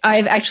 Right.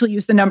 I've actually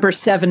used the number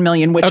 7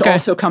 million, which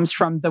also comes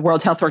from the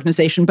World Health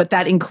Organization, but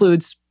that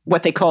includes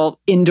what they call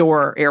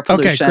indoor air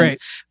pollution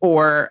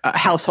or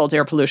household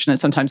air pollution, it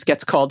sometimes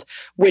gets called,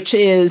 which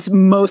is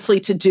mostly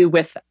to do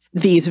with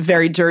these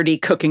very dirty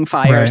cooking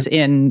fires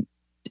in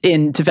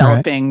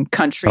developing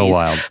countries. So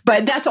wild.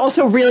 But that's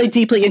also really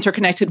deeply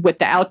interconnected with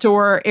the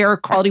outdoor air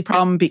quality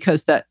problem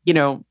because the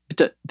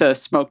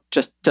smoke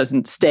just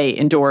doesn't stay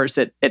indoors.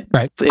 It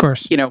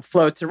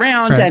floats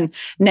around. And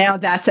now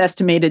that's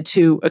estimated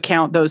to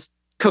account, those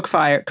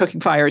cooking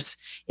fires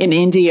in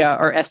India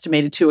are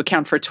estimated to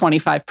account for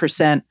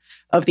 25%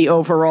 of the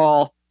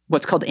overall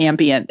what's called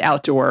ambient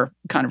outdoor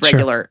kind of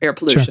regular air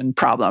pollution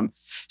problem.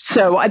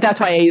 So that's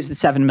why I use the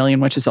 7 million,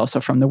 which is also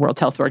from the World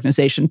Health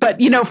Organization.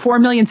 But, 4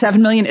 million,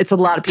 7 million, it's a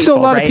lot of people. It's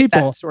a lot of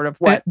people. That's sort of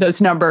what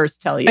those numbers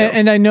tell you.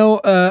 And I know,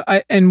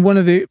 and one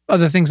of the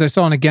other things I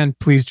saw, and again,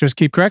 please just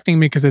keep correcting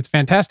me because it's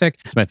fantastic.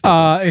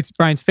 It's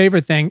Brian's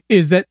favorite thing,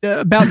 is that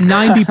about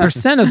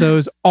 90% of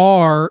those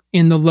are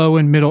in the low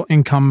and middle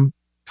income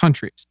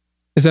countries.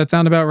 Does that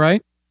sound about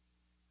right?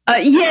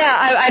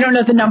 I don't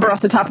know the number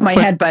off the top of my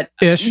head, but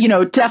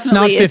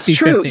definitely it's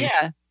true.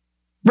 Yeah.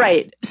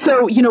 Right.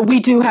 So, we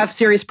do have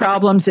serious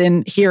problems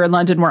here in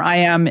London where I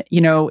am,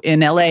 in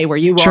LA where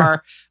you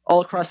are,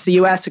 all across the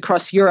US,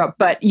 across Europe.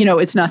 But,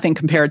 it's nothing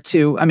compared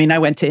to, I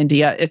went to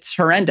India. It's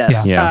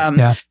horrendous.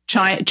 Yeah.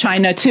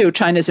 China too.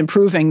 China's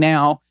improving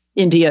now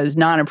India is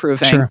not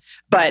improving. Sure.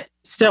 But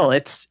still,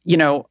 it's,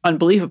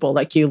 unbelievable.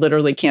 Like you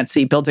literally can't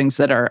see buildings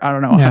that are,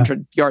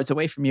 100 yards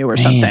away from you or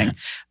something.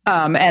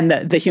 And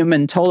the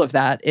human toll of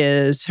that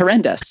is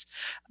horrendous.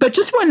 But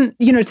just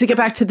to get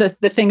back to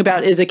the thing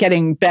about, is it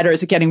getting better?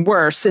 Is it getting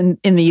worse in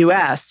the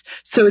US?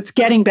 So it's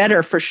getting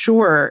better for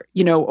sure,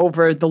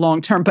 over the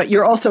long term. But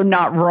you're also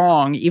not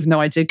wrong, even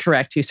though I did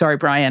correct you. Sorry,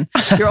 Brian.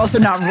 You're also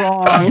not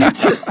wrong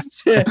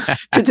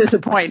to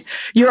disappoint.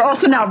 You're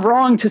also not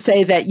wrong to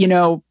say that,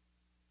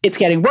 it's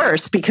getting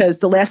worse, because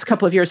the last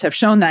couple of years have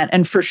shown that.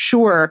 And for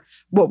sure,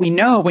 what we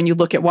know when you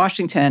look at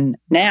Washington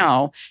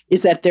now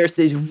is that there's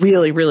these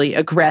really, really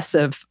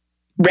aggressive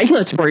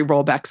regulatory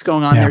rollbacks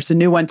going on. There's a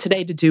new one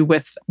today to do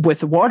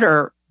with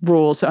water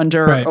rules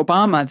under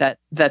Obama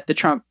that the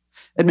Trump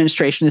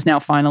administration is now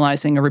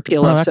finalizing a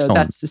repeal of. Excellent. So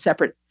that's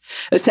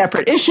a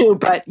separate issue,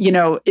 but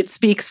it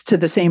speaks to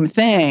the same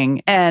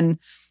thing. And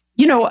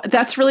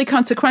that's really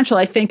consequential.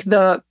 I think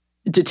the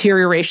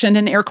deterioration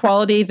in air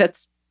quality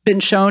that's been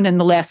shown in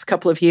the last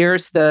couple of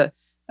years, the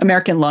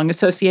American Lung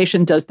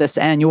Association does this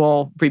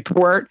annual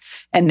report,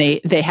 and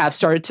they have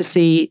started to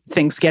see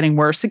things getting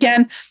worse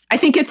again. I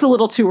think it's a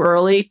little too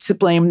early to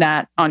blame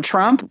that on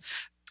Trump,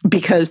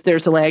 because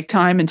there's a lag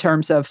time in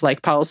terms of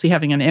like policy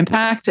having an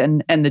impact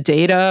and the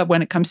data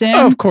when it comes in.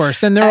 Oh, of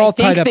course. And they're all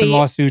tied up in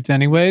lawsuits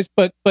anyways,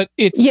 but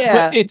it's...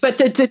 Yeah, but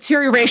the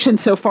deterioration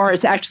so far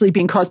is actually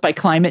being caused by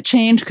climate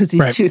change, because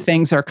these two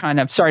things are kind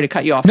of, sorry to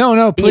cut you off.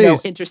 No,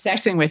 please.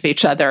 Intersecting with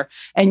each other.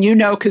 And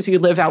because you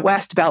live out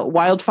west, about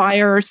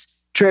wildfires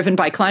driven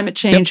by climate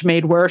change,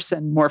 made worse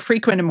and more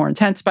frequent and more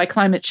intense by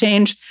climate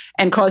change,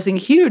 and causing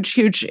huge,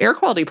 huge air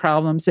quality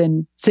problems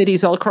in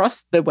cities all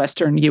across the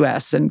Western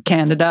US and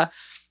Canada.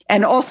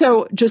 And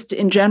also, just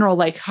in general,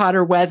 like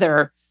hotter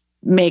weather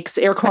makes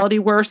air quality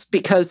worse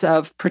because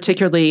of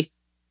particularly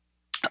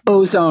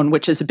ozone,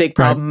 which is a big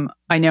problem,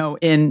 I know,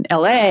 in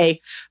LA.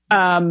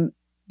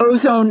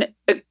 Ozone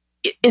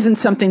isn't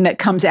something that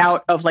comes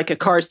out of like a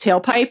car's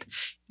tailpipe.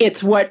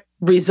 It's what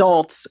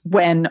results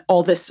when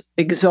all this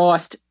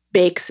exhaust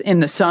bakes in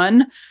the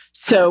sun.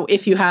 So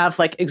if you have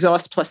like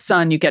exhaust plus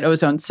sun, you get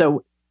ozone.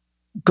 So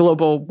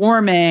global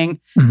warming,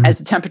 as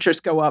the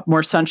temperatures go up,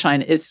 more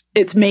sunshine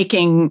it's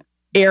making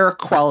air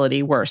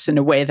quality worse in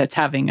a way that's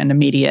having an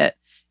immediate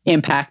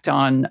impact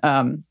on,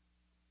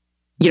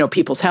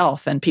 people's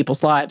health and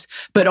people's lives.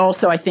 But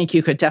also, I think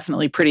you could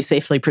definitely pretty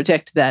safely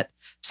predict that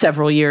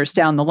several years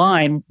down the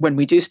line, when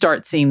we do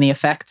start seeing the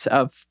effects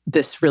of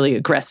this really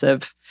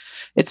aggressive,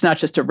 it's not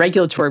just a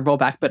regulatory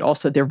rollback, but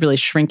also they're really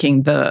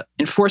shrinking the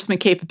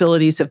enforcement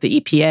capabilities of the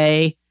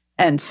EPA.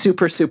 And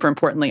super, super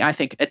importantly, I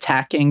think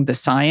attacking the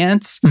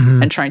science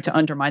and trying to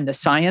undermine the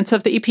science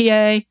of the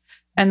EPA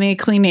and the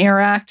Clean Air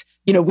Act.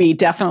 We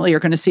definitely are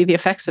going to see the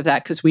effects of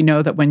that, because we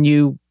know that when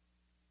you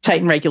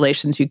tighten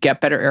regulations, you get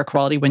better air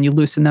quality. When you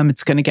loosen them,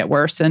 it's going to get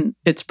worse. And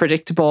it's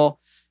predictable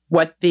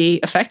what the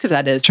effect of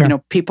that is.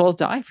 Sure. People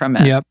die from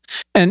it. Yep.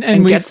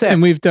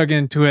 And we've dug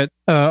into it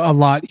a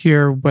lot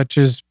here, which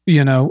is,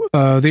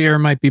 the air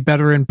might be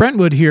better in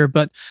Brentwood here,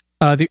 but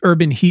the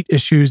urban heat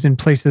issues in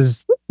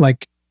places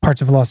like parts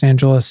of Los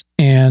Angeles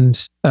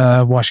and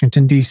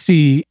Washington,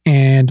 D.C.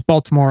 and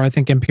Baltimore. I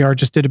think NPR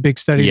just did a big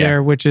study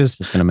there, which is,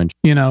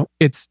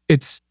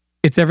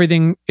 it's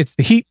everything. It's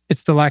the heat.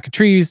 It's the lack of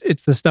trees.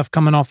 It's the stuff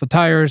coming off the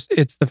tires.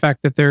 It's the fact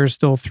that there's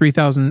still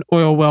 3,000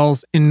 oil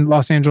wells in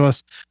Los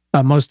Angeles,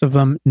 most of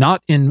them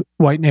not in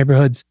white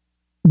neighborhoods.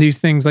 These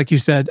things, like you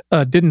said,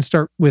 didn't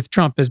start with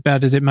Trump, as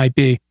bad as it might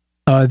be.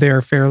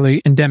 They're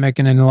fairly endemic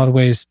and in a lot of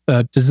ways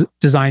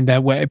designed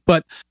that way.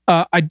 But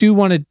I do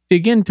want to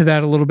dig into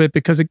that a little bit,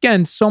 because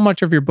again, so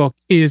much of your book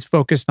is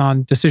focused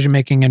on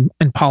decision-making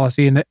and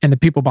policy and the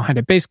people behind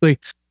it. Basically,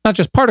 not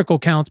just particle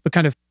counts, but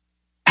kind of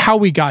how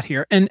we got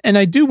here. And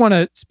I do want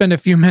to spend a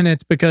few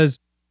minutes, because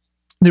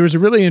there was a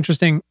really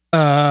interesting,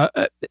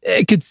 I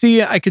could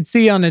see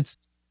on its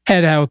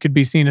head how it could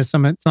be seen as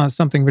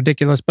something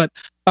ridiculous. But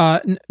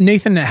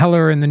Nathan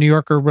Heller in The New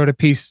Yorker wrote a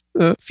piece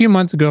a few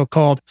months ago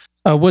called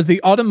 "Was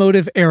the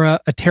Automotive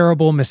Era a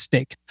Terrible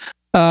Mistake?"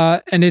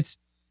 And it's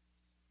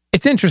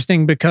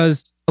interesting,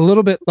 because a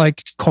little bit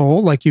like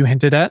coal, like you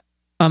hinted at,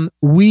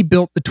 we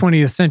built the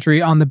 20th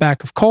century on the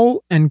back of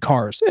coal and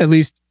cars, at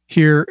least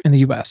here in the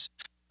US.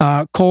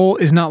 Coal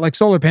is not like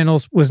solar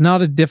panels, was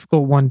not a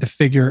difficult one to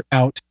figure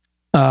out.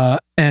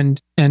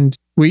 And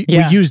we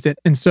used it.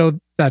 And so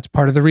that's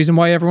part of the reason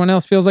why everyone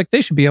else feels like they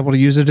should be able to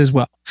use it as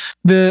well.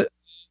 The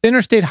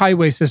interstate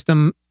highway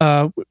system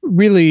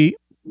really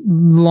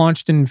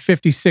launched in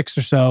 56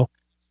 or so.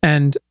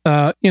 And,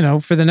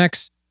 for the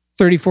next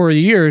 34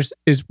 years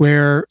is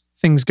where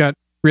things got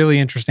really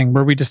interesting,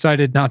 where we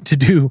decided not to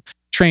do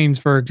trains,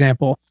 for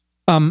example.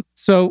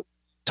 So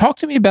talk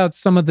to me about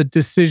some of the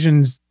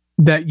decisions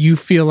that you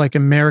feel like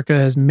America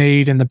has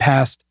made in the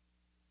past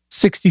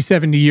 60,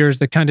 70 years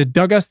that kind of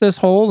dug us this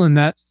hole, and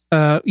that,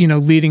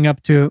 leading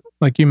up to,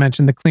 like you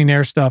mentioned, the clean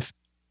air stuff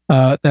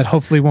that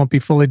hopefully won't be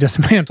fully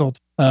dismantled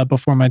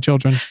before my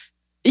children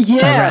are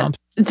around.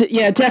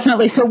 Yeah,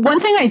 definitely. So one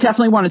thing I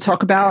definitely want to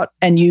talk about,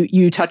 and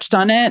you touched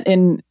on it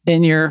in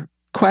your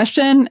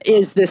question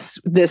is this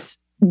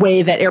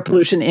way that air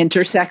pollution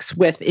intersects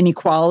with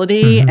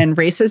inequality and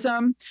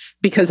racism,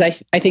 because I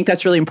think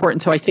that's really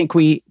important. So I think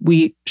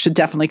we should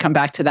definitely come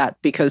back to that,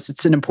 because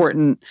it's an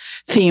important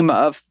theme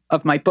of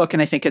my book,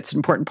 and I think it's an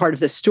important part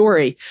of this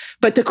story.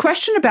 But the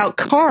question about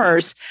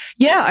cars,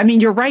 yeah, I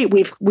mean, you're right.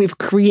 We've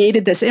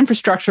created this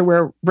infrastructure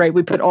where, right,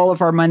 we put all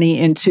of our money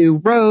into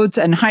roads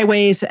and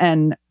highways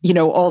and,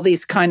 all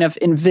these kind of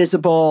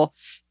invisible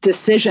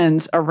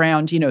decisions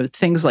around,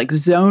 things like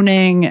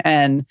zoning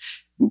and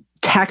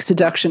tax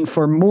deduction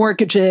for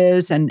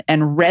mortgages and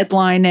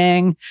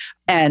redlining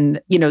and,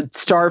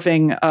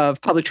 starving of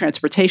public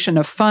transportation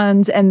of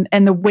funds, and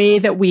the way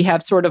that we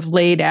have sort of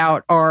laid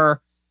out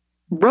our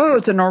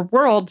roads in our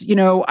world.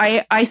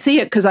 I see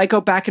it because I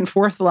go back and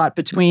forth a lot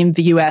between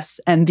the US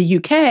and the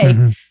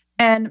UK.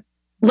 And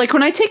like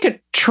when I take a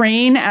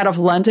train out of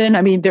London,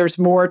 I mean, there's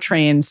more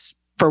trains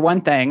for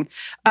one thing.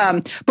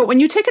 But when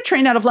you take a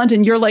train out of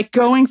London, you're like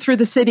going through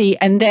the city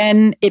and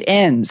then it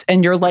ends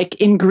and you're like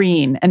in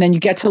green. And then you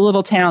get to a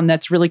little town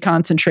that's really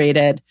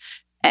concentrated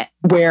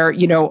where,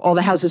 all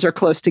the houses are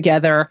close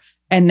together.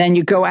 And then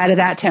you go out of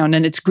that town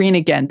and it's green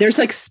again. There's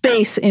like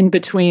space in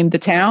between the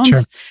towns.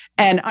 Sure.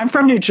 And I'm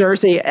from New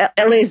Jersey.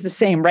 LA is the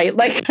same, right?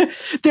 Like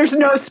there's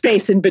no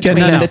space in between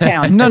the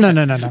towns.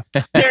 No.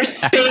 There's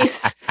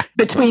space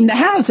between the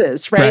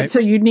houses, right? So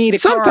you need a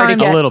car to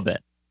get, a little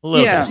bit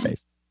of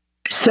space.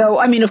 So,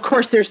 I mean, of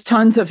course, there's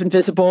tons of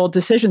invisible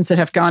decisions that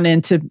have gone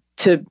into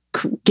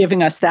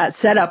giving us that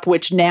setup,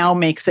 which now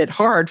makes it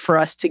hard for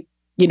us to,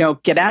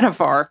 get out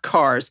of our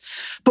cars.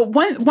 But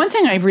one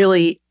thing I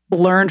really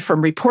learned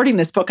from reporting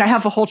this book, I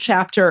have a whole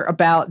chapter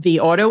about the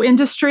auto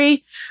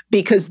industry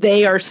because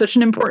they are such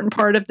an important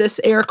part of this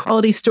air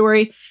quality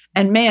story.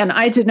 And man,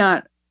 I did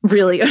not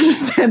really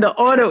understand the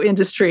auto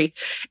industry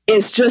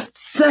is just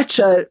such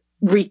a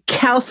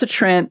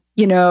recalcitrant,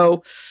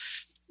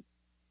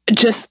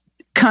 just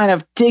kind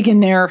of digging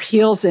their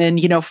heels in,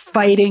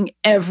 fighting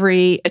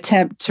every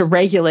attempt to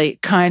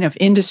regulate kind of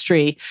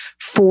industry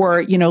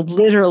for,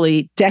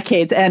 literally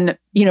decades. And,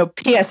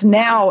 P.S.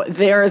 now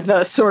they're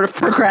the sort of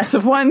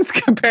progressive ones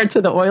compared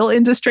to the oil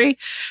industry.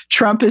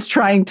 Trump is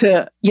trying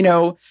to,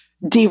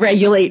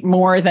 deregulate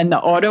more than the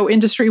auto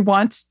industry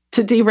wants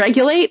to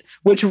deregulate,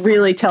 which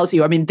really tells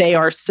you, I mean, they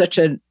are such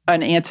an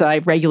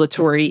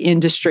anti-regulatory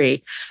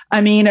industry.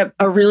 I mean,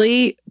 a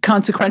really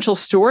consequential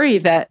story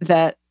that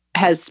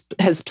has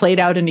played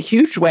out in a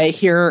huge way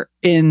here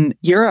in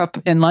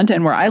Europe, in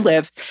London, where I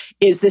live,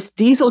 is this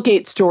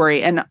Dieselgate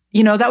story. And,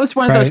 that was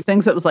one of those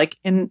things that was like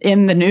in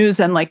the news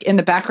and like in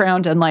the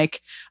background. And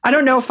like, I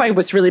don't know if I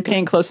was really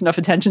paying close enough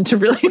attention to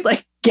really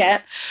like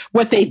get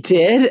what they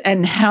did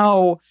and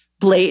how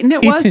blatant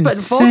it was. But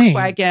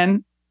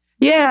Volkswagen,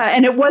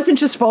 and it wasn't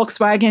just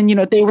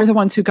Volkswagen, they were the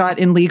ones who got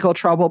in legal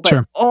trouble,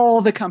 but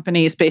all the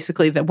companies,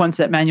 basically the ones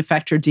that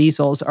manufacture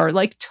diesels, are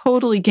like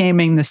totally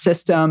gaming the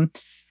system.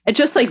 And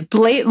just like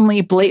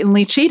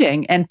blatantly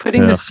cheating and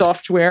putting the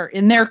software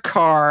in their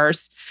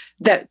cars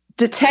that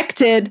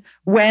detected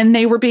when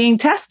they were being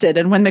tested.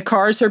 And when the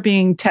cars are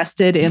being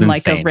tested in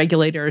like a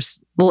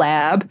regulator's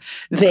lab,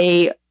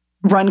 they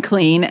run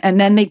clean and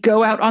then they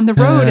go out on the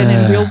road and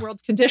in real world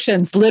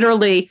conditions,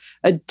 literally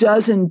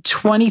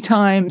 20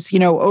 times,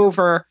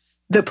 over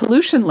the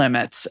pollution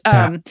limits.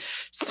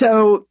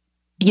 So,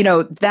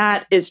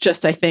 that is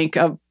just, I think,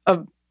 a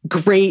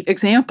great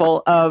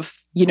example of,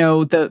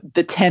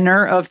 the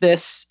tenor of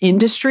this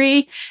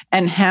industry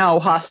and how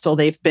hostile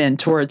they've been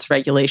towards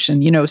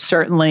regulation.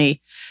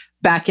 Certainly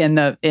back in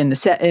the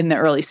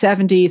early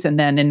 70s and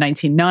then in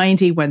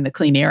 1990 when the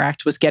Clean Air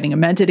Act was getting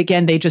amended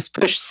again, they just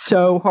pushed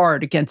so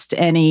hard against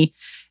any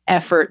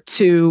effort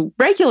to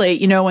regulate,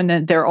 and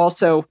then they're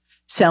also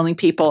selling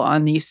people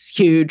on these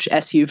huge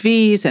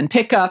SUVs and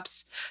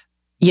pickups,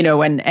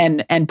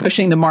 and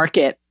pushing the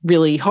market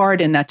really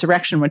hard in that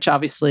direction, which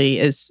obviously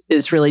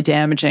is really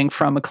damaging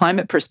from a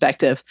climate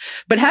perspective.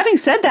 But having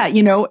said that,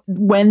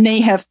 when they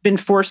have been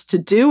forced to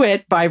do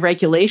it by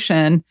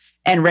regulation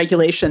and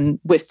regulation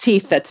with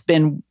teeth that's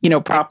been,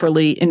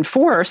 properly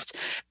enforced,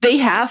 they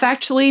have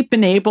actually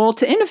been able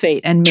to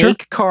innovate and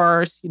make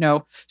cars,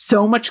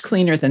 so much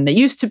cleaner than they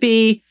used to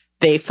be.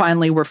 They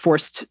finally were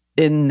forced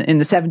in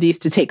the 70s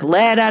to take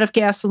lead out of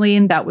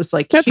gasoline. That was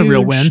like that's huge a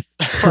real win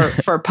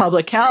for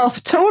public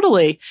health.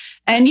 Totally.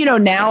 And,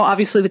 now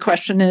obviously the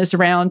question is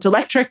around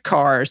electric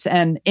cars.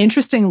 And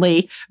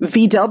interestingly,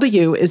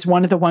 VW is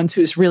one of the ones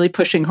who's really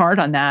pushing hard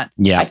on that.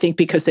 Yeah. I think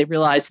because they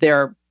realize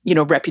their,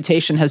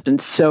 reputation has been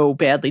so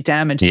badly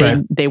damaged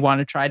and they want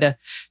to try to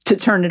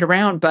turn it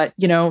around. But,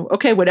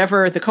 okay,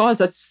 whatever the cause,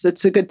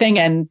 that's a good thing.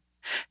 And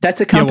that's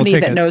a company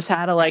that knows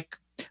how to like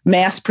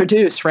mass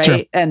produce, right?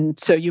 Sure. And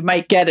so you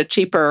might get a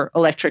cheaper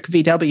electric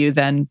VW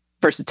than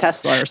versus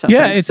Tesla or something.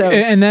 Yeah,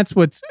 and that's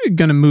what's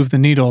going to move the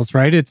needles,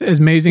 right? It's as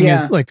amazing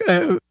as like,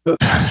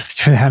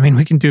 I mean,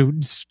 we can do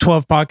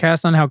 12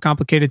 podcasts on how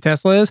complicated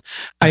Tesla is.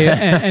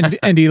 And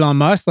Elon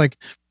Musk, like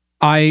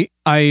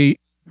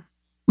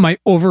my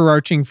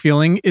overarching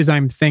feeling is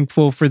I'm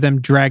thankful for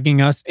them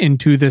dragging us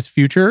into this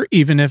future,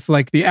 even if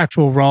like the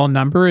actual raw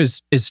number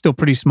is still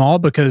pretty small,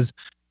 because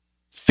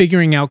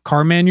figuring out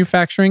car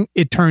manufacturing,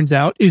 it turns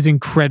out, is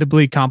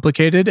incredibly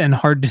complicated and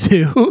hard to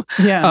do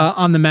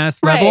on the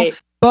mass level.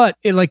 But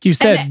like you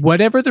said,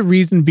 whatever the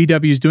reason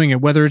VW is doing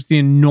it, whether it's the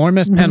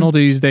enormous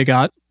penalties they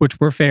got, which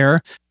were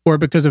fair, or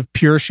because of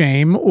pure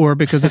shame, or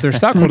because of their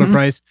stockholder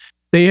price,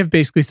 they have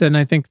basically said, and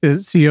I think the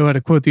CEO had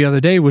a quote the other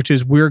day, which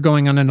is, we're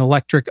going on an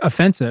electric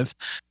offensive,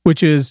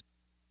 which is,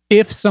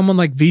 if someone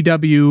like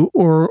VW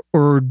or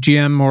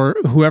GM or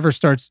whoever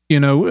starts,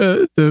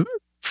 the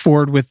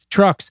Ford with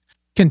trucks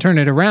can turn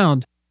it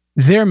around,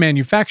 their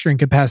manufacturing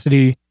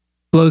capacity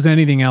blows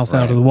anything else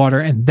out of the water.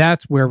 And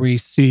that's where we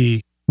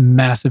see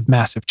massive,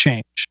 massive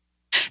change.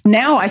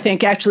 Now, I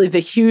think actually the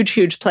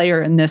huge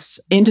player in this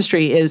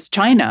industry is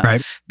China,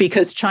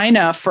 because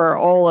China, for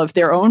all of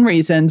their own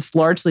reasons,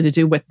 largely to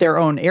do with their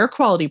own air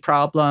quality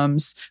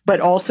problems, but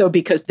also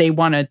because they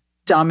want to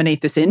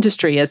dominate this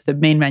industry as the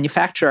main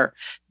manufacturer,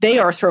 they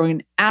are throwing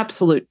an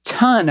absolute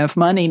ton of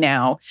money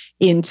now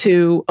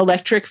into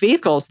electric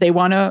vehicles. They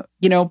want to,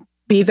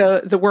 be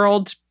the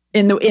world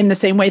in the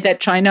same way that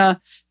China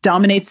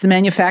dominates the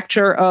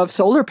manufacture of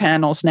solar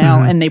panels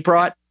now, and they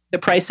brought the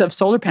price of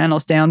solar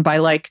panels down by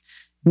like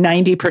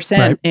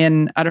 90%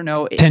 in, I don't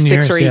know,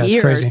 6 or 8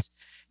 years. Crazy.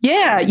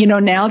 Yeah,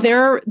 now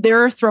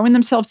they're throwing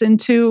themselves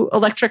into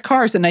electric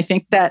cars, and I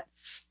think that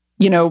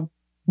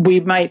we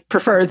might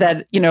prefer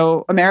that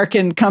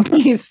American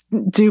companies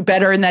do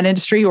better in that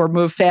industry or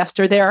move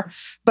faster there.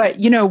 But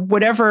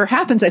whatever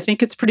happens, I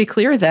think it's pretty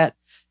clear that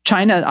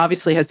China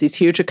obviously has these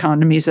huge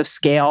economies of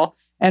scale.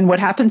 And what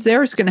happens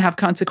there is going to have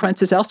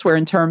consequences elsewhere,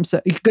 in terms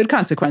of good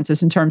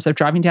consequences in terms of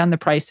driving down the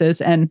prices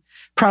and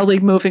probably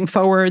moving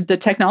forward the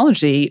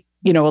technology,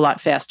 a lot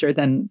faster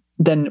than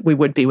we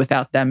would be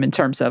without them, in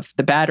terms of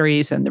the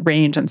batteries and the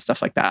range and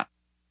stuff like that.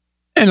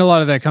 And a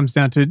lot of that comes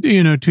down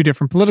to, two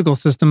different political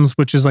systems,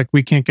 which is like,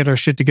 we can't get our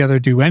shit together,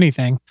 do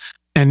anything.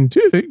 And,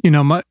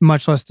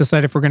 much less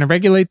decide if we're going to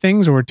regulate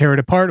things or tear it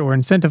apart or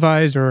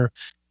incentivize or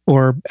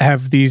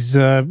have these,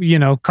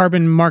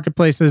 carbon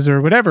marketplaces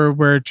or whatever,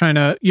 where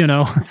China,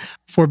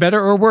 for better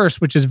or worse,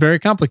 which is very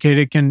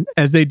complicated, can,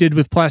 as they did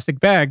with plastic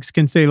bags,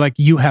 can say like,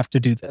 you have to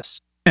do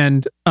this.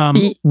 And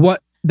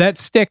what that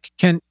stick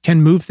can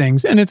move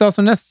things. And it's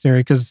also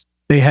necessary because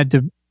they had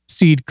to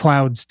seed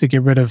clouds to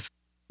get rid of,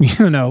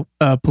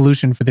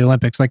 pollution for the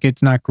Olympics. Like,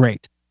 it's not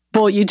great.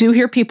 Well, you do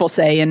hear people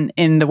say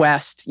in the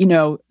West,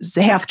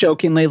 half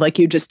jokingly, like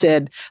you just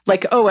did,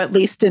 like, oh, at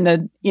least in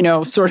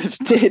a, sort of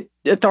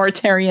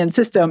authoritarian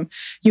system,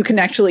 you can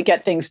actually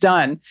get things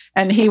done.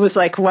 And he was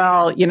like,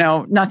 well,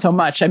 not so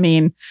much. I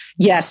mean,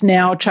 yes,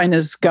 now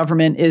China's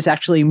government is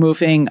actually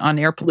moving on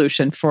air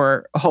pollution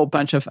for a whole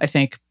bunch of, I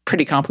think,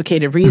 pretty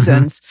complicated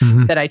reasons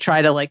that I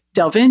try to like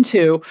delve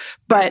into.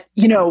 But,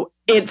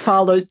 it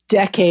follows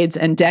decades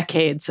and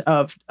decades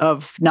of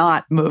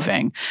not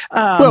moving.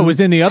 Well, it was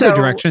in the other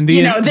direction.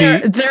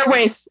 Their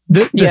ways,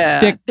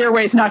 stick, their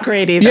ways not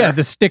great either. Yeah,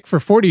 the stick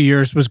for 40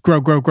 years was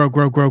grow,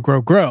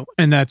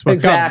 and that's what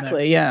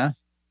exactly. Yeah.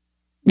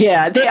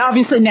 They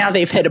obviously now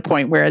they've hit a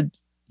point where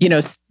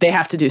they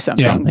have to do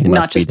something,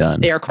 not just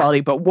air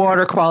quality, but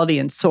water quality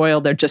and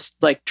soil. They're just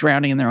like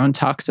drowning in their own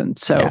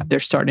toxins, so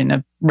they're starting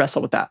to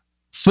wrestle with that.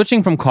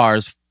 Switching from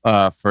cars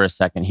for a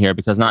second here,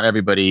 because not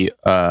everybody,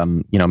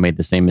 made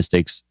the same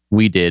mistakes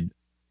we did.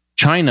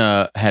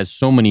 China has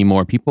so many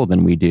more people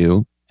than we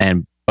do,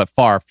 but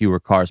far fewer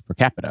cars per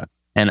capita.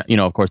 And,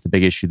 of course, the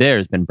big issue there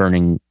has been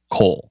burning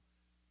coal.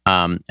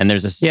 And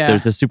there's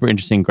a super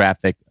interesting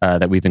graphic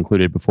that we've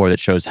included before that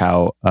shows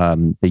how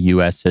the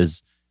U.S.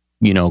 has,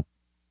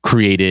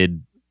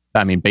 created,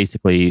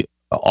 basically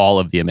all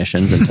of the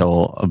emissions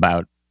until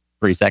about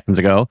 3 seconds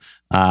ago,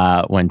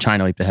 when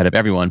China leaped ahead of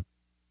everyone.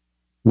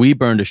 We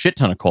burned a shit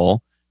ton of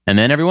coal, and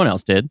then everyone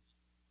else did.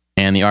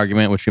 And the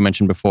argument, which we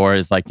mentioned before,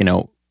 is like,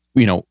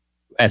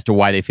 as to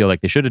why they feel like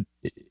they should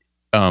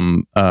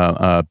be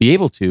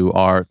able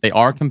to, they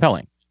are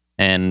compelling.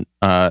 And,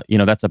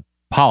 that's a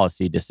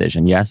policy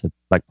decision. Yes, it's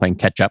like playing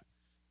catch up.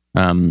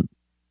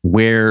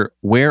 Where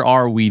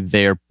are we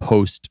there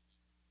post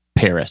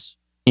Paris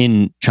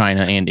in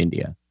China and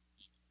India?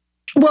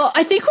 Well,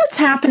 I think what's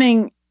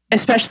happening,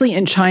 especially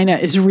in China,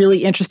 is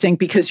really interesting,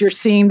 because you're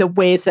seeing the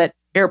ways that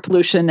air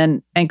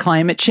pollution and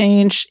climate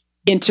change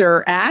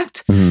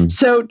interact.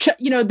 So,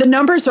 the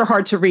numbers are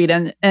hard to read,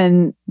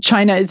 and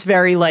China is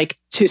very like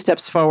 2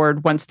 steps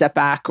forward, 1 step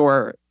back,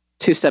 or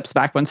 2 steps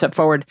back, 1 step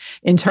forward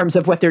in terms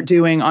of what they're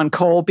doing on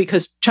coal,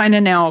 because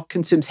China now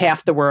consumes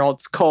half the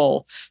world's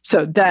coal.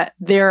 So that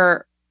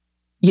their,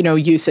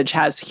 usage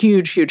has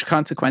huge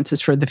consequences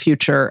for the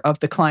future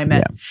of the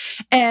climate. Yeah.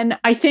 And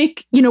I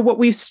think, what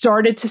we've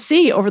started to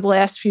see over the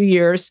last few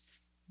years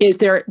is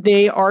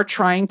they are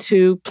trying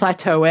to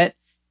plateau it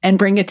and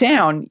bring it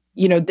down.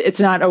 It's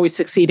not always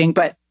succeeding,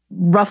 but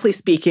roughly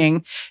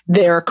speaking,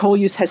 their coal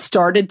use has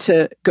started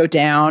to go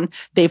down.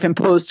 They've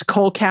imposed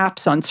coal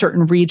caps on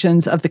certain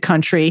regions of the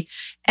country.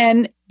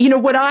 And,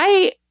 what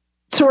I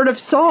sort of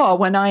saw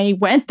when I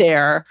went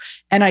there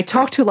and I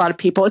talked to a lot of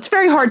people, it's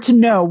very hard to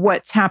know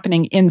what's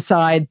happening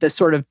inside the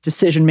sort of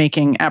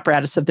decision-making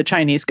apparatus of the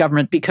Chinese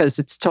government because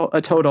it's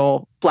a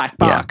total black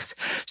box.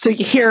 Yeah. So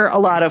you hear a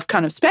lot of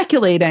kind of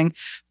speculating,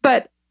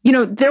 but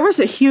there was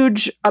a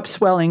huge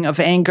upswelling of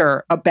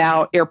anger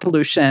about air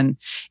pollution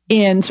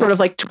in sort of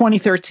like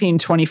 2013,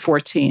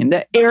 2014.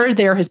 The air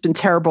there has been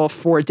terrible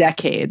for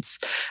decades.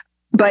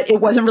 But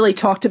it wasn't really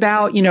talked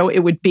about.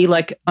 It would be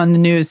like on the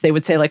news, they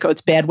would say like, oh,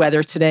 it's bad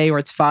weather today or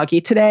it's foggy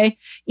today.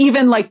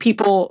 Even like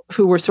people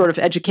who were sort of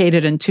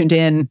educated and tuned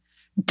in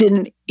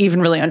didn't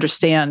even really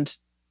understand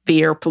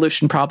the air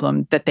pollution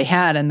problem that they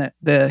had and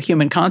the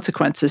human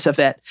consequences of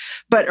it.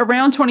 But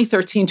around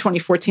 2013,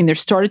 2014, there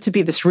started to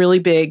be this really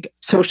big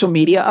social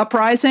media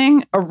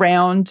uprising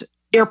around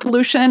air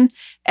pollution.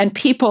 And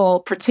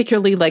people,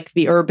 particularly like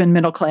the urban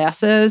middle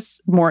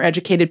classes, more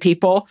educated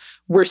people,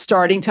 were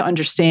starting to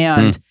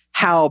understand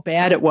how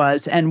bad it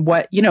was and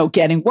what,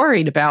 getting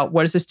worried about,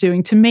 what is this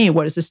doing to me?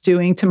 What is this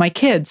doing to my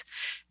kids?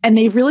 And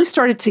they really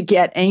started to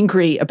get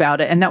angry about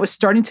it. And that was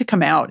starting to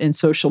come out in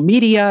social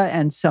media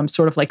and some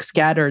sort of like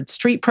scattered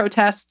street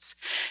protests.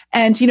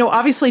 And,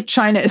 obviously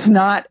China is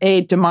not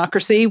a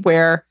democracy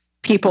where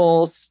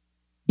people's,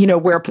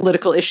 where a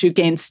political issue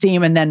gains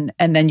steam and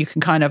then you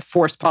can kind of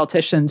force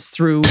politicians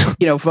through,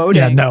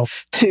 voting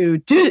to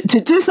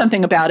do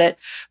something about it.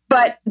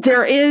 But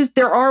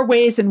there are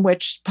ways in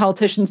which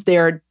politicians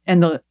there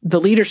and the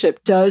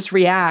leadership does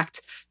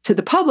react to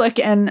the public.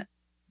 And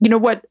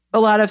what a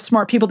lot of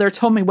smart people there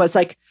told me was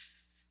like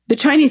the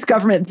Chinese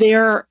government,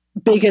 their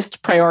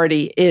biggest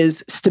priority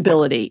is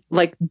stability.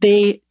 Like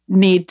they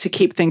need to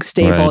keep things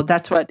stable. Right.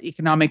 That's what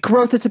economic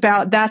growth is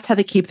about. That's how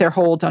they keep their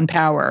hold on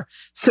power.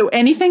 So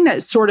anything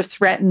that sort of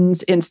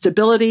threatens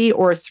instability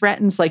or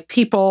threatens like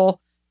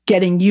people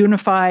getting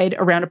unified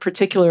around a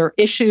particular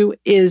issue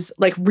is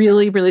like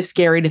really, really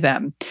scary to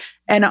them.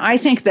 And I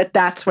think that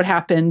that's what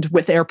happened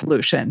with air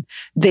pollution.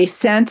 They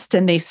sensed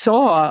and they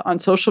saw on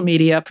social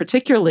media,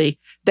 particularly,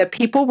 that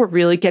people were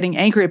really getting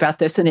angry about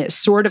this. And it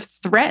sort of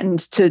threatened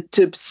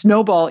to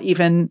snowball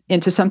even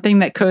into something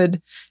that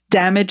could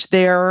damage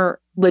their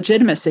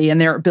legitimacy and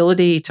their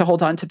ability to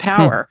hold on to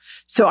power.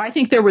 So I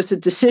think there was a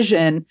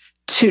decision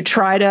to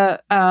try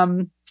to,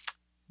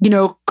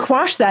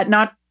 quash that,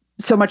 not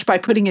so much by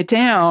putting it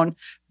down,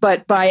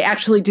 but by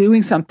actually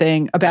doing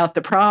something about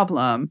the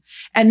problem.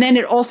 And then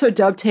it also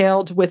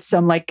dovetailed with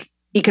some like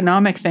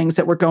economic things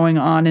that were going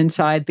on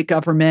inside the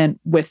government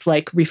with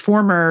like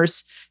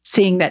reformers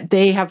seeing that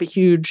they have a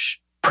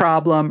huge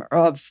problem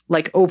of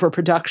like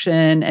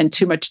overproduction and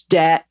too much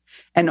debt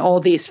and all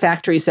these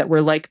factories that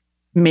were like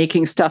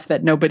making stuff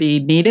that nobody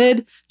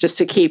needed just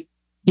to keep,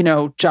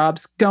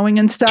 jobs going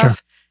and stuff. Sure.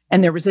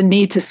 And there was a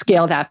need to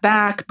scale that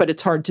back, but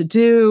it's hard to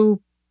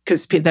do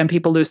because then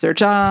people lose their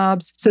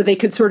jobs. So they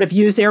could sort of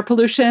use air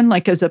pollution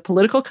like as a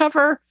political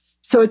cover.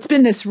 So it's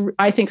been this,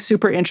 I think,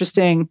 super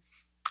interesting,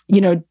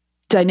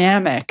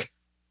 dynamic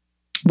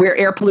where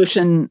air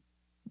pollution,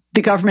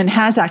 the government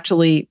has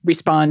actually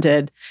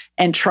responded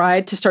and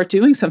tried to start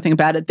doing something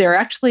about it. They're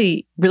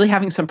actually really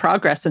having some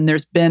progress. And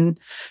there's been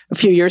a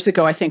few years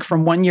ago, I think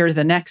from one year to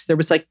the next, there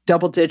was like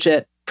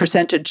double-digit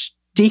percentage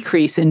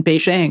decrease in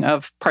Beijing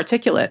of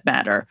particulate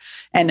matter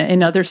and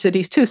in other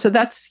cities too. So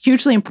that's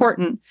hugely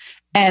important.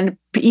 And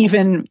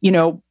even,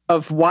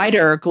 of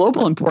wider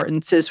global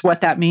importance is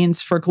what that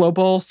means for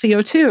global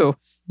CO2.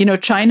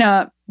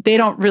 China, they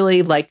don't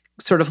really like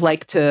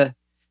to,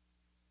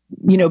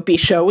 be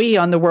showy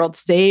on the world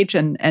stage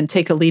and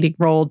take a leading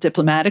role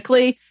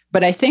diplomatically.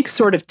 But I think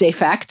sort of de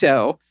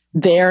facto,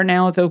 they're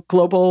now the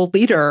global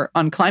leader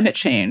on climate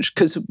change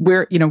because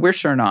we're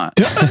sure not.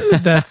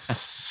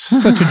 That's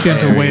such a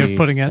gentle way of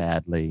putting it.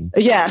 Sadly.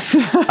 Yes.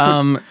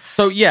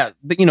 So yeah,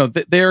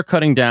 they're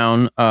cutting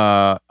down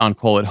on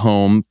coal at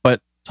home,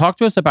 but talk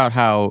to us about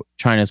how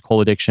China's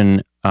coal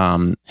addiction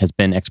has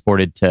been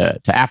exported to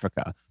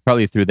Africa,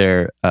 partly through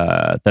their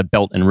the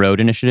Belt and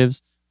Road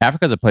initiatives.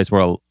 Africa is a place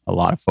where a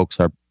lot of folks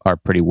are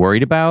pretty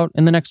worried about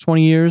in the next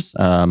 20 years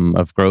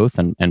of growth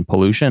and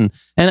pollution.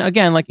 And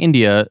again, like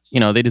India,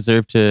 they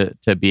deserve to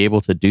be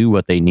able to do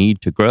what they need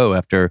to grow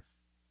after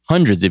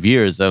hundreds of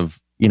years of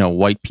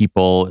white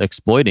people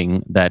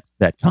exploiting that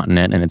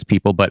continent and its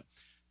people. But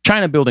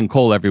China building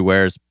coal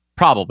everywhere is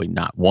probably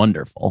not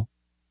wonderful.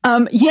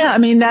 Yeah, I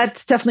mean,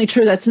 that's definitely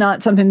true. That's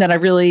not something that I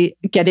really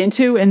get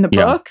into in the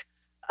book.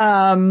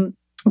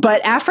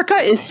 But Africa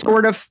is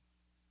sort of,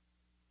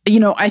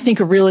 I think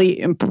a really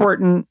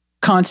important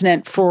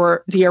continent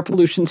for the air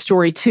pollution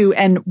story too.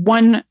 And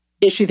one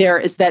issue there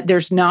is that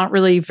there's not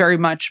really very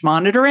much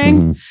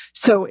monitoring.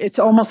 So it's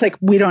almost like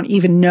we don't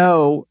even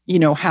know,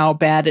 how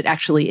bad it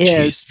actually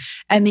is. Jeez.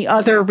 And the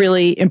other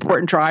really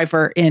important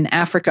driver in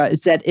Africa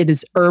is that it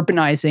is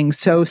urbanizing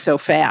so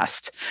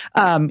fast.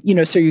 So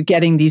you're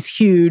getting these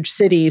huge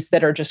cities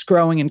that are just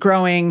growing and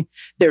growing.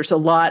 There's a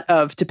lot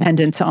of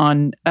dependence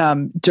on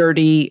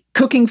dirty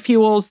cooking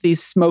fuels,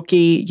 these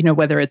smoky,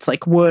 whether it's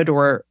like wood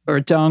or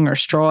dung or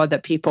straw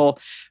that people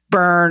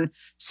burn.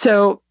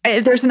 So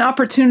there's an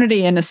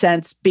opportunity in a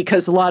sense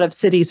because a lot of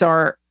cities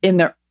are in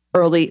the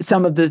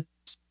some of the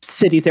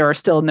cities there are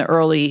still in the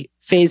early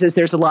phases.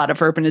 There's a lot of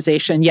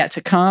urbanization yet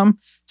to come.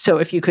 So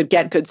if you could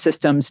get good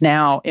systems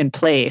now in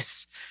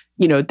place,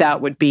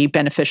 that would be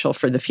beneficial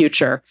for the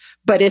future.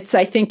 But it's,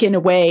 I think, in a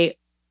way,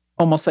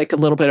 almost like a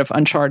little bit of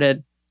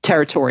uncharted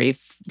territory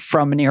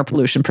from an air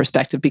pollution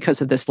perspective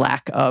because of this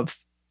lack of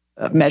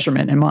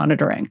measurement and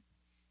monitoring.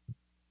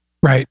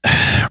 Right.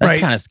 That's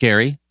kind of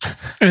scary.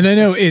 And I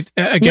know it's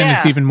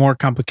even more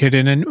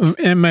complicated, and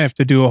I might have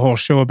to do a whole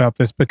show about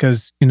this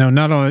because,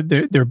 not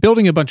only they're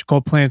building a bunch of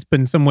coal plants, but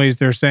in some ways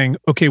they're saying,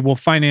 okay, we'll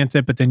finance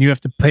it, but then you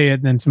have to pay it.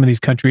 And then some of these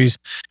countries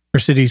or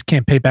cities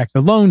can't pay back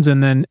the loans.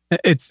 And then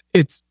it's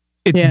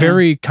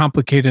very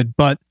complicated,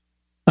 but,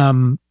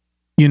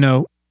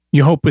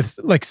 you hope with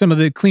like some of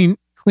the clean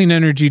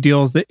energy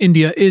deals that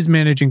India is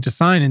managing to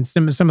sign and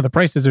some of the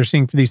prices they're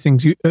seeing for these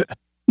things, you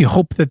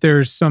hope that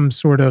there's some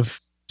sort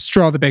of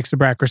straw that breaks the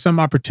back or some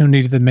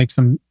opportunity that makes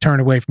them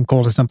turn away from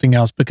coal to something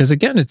else. Because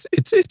again, it's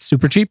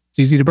super cheap. It's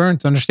easy to burn.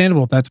 It's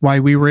understandable. That's why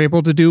we were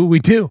able to do what we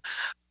do.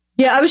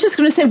 Yeah, I was just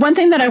going to say one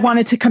thing that I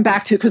wanted to come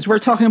back to, because we're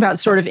talking about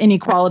sort of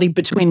inequality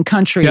between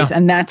countries,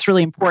 and that's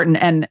really important.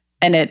 And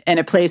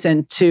it plays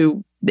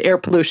into the air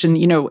pollution.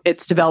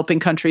 It's developing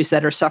countries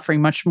that are suffering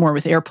much more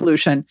with air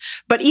pollution.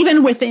 But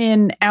even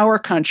within our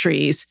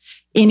countries,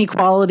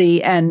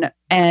 inequality and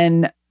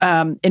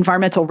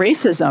environmental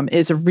racism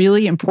is a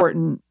really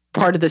important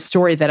part of the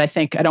story that I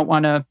think I don't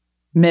want to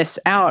miss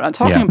out on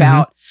talking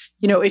about.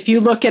 If you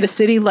look at a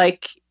city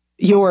like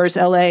yours,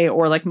 LA,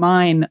 or like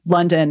mine,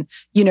 London,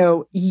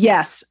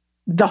 yes,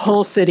 the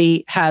whole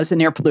city has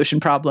an air pollution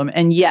problem.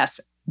 And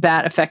yes,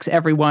 that affects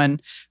everyone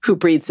who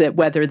breathes it,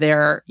 whether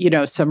they're,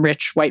 some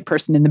rich white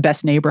person in the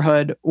best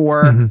neighborhood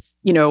or,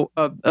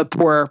 a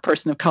poor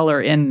person of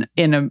color in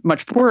a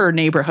much poorer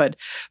neighborhood.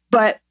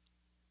 But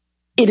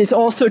it is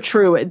also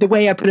true, the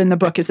way I put it in the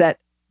book is that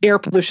air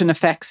pollution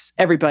affects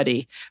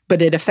everybody,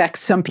 but it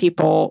affects some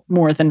people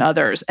more than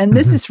others. And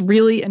this is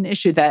really an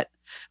issue that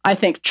I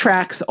think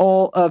tracks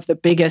all of the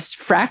biggest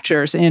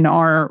fractures in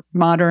our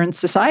modern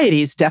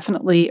societies,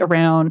 definitely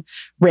around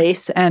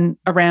race and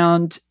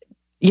around,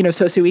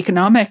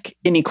 socioeconomic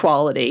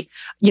inequality.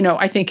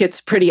 I think it's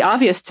pretty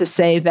obvious to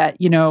say that,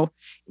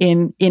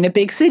 in a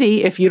big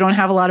city, if you don't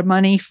have a lot of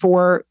money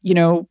for,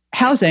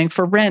 housing,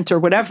 for rent or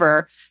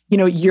whatever,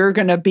 you're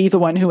going to be the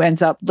one who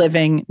ends up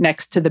living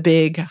next to the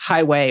big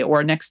highway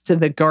or next to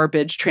the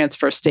garbage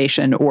transfer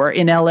station, or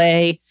in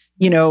LA,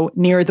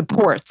 near the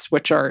ports,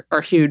 which are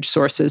huge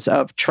sources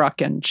of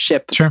truck and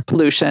ship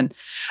pollution.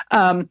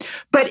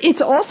 But it's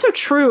also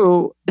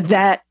true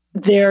that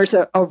there's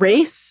a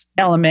race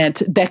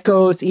element that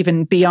goes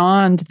even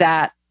beyond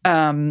that,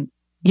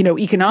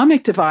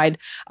 economic divide.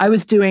 I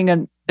was doing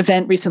an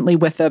event recently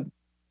with a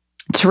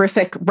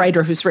terrific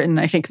writer who's written,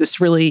 I think,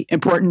 this really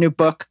important new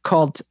book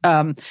called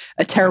A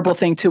Terrible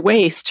Thing to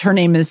Waste. Her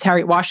name is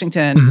Harriet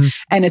Washington,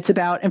 and it's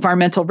about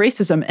environmental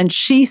racism. And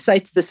she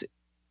cites this,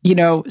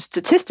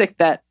 statistic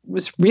that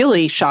was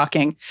really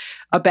shocking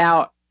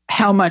about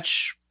how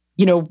much,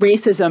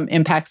 racism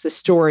impacts the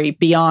story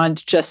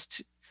beyond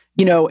just,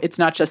 it's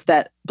not just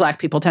that Black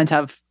people tend to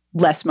have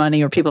less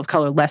money or people of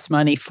color less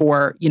money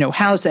for,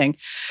 housing.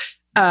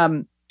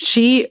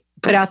 She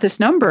put out this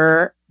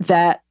number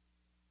that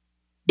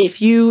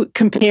if you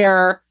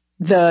compare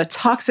the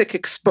toxic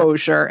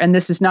exposure, and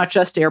this is not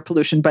just air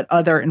pollution, but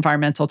other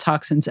environmental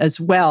toxins as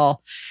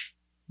well,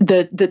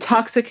 the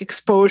toxic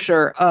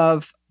exposure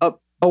of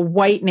a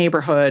white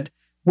neighborhood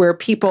where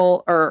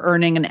people are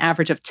earning an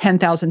average of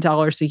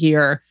 $10,000 a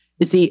year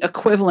is the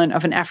equivalent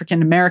of an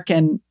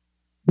African-American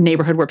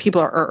neighborhood where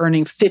people are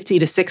earning $50,000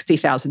 to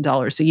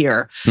 $60,000 a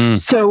year.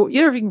 So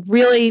you're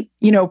really,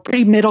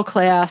 pretty middle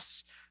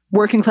class,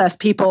 working class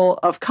people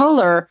of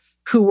color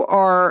who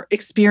are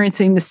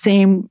experiencing the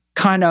same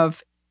kind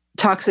of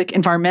toxic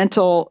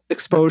environmental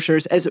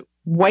exposures as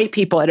white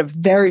people at a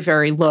very,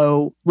 very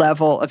low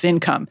level of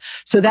income.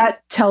 So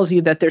that tells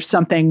you that there's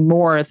something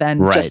more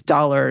than just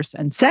dollars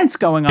and cents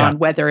going on,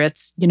 whether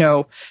it's,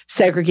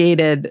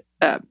 segregated,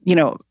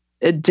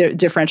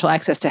 differential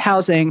access to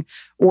housing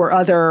or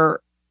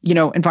other,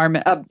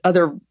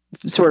 other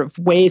sort of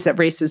ways that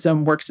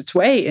racism works its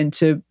way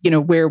into,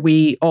 where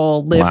we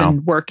all live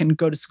and work and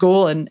go to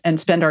school and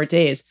spend our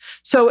days.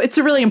 So it's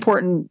a really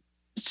important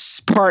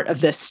part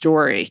of this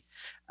story.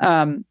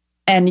 And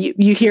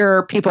you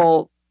hear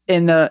people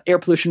in the air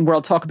pollution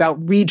world talk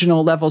about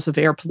regional levels of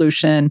air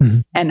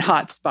pollution and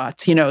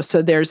hotspots,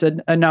 so there's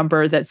a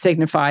number that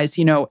signifies,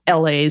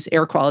 LA's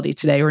air quality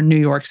today or New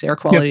York's air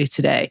quality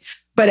today.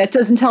 But it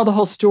doesn't tell the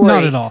whole story.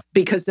 Not at all.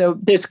 Because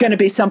there's going to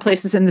be some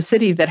places in the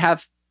city that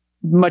have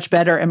much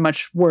better and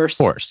much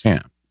worse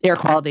air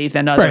quality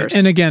than others. Right.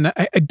 And again,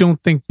 I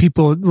don't think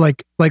people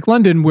like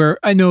London, where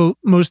I know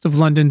most of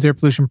London's air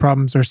pollution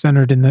problems are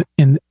centered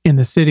in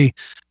the city,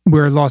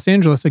 where Los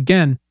Angeles,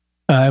 again,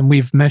 and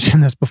we've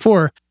mentioned this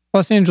before,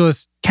 Los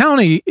Angeles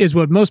County is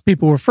what most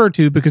people refer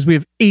to because we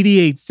have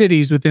 88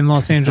 cities within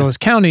Los Angeles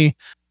County,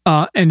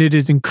 and it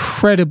is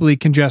incredibly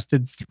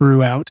congested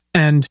throughout.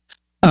 And,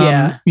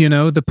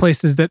 the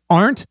places that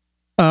aren't,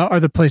 are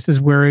the places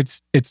where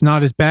it's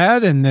not as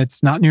bad and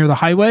it's not near the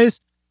highways.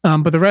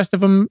 But the rest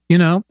of them,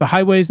 the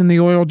highways and the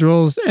oil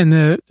drills and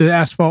the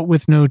asphalt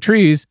with no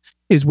trees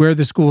is where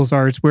the schools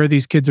are. It's where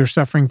these kids are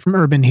suffering from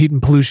urban heat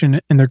and pollution,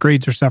 and their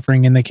grades are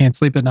suffering and they can't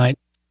sleep at night.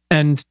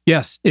 And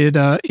yes, it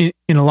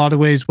in a lot of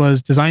ways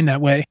was designed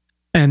that way.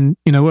 And,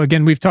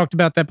 again, we've talked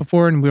about that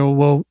before, and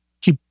we'll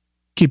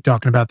keep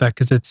talking about that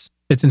because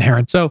it's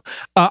inherent. So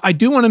I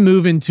do want to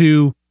move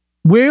into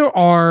where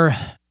are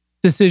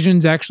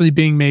decisions actually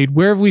being made?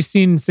 Where have we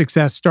seen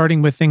success,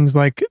 starting with things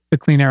like the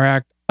Clean Air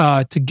Act,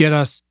 to get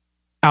us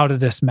out of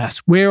this mess?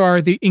 Where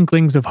are the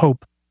inklings of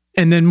hope?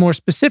 And then more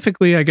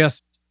specifically, I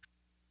guess,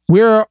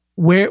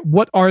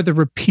 what are the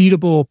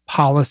repeatable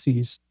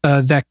policies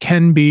that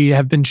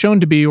have been shown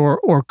to be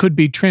or could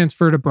be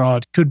transferred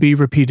abroad, could be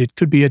repeated,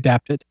 could be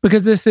adapted?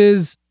 Because this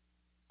is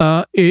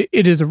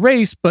it is a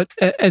race, but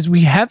as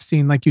we have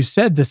seen, like you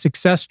said, the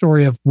success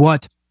story of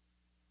what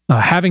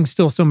having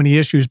still so many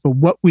issues, but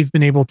what we've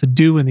been able to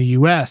do in the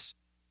U.S.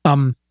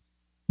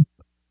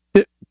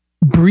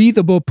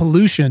 Breathable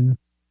pollution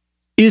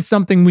is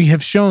something we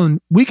have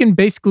shown we can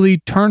basically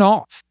turn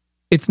off.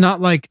 It's not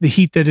like the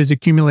heat that is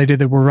accumulated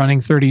that we're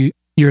running 30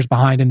 years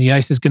behind and the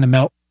ice is going to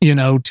melt,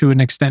 to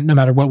an extent, no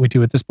matter what we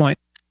do at this point.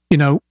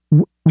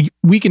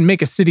 We can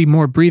make a city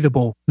more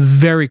breathable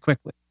very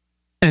quickly.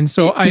 And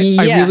so I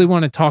really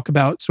want to talk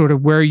about sort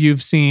of where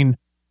you've seen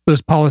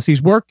those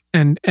policies work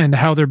and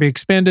how they're being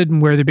expanded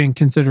and where they're being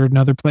considered in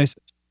other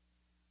places.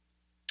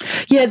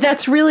 Yeah,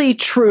 that's really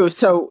true.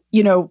 So,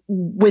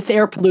 with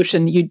air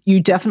pollution, you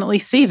definitely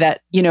see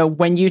that,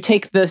 when you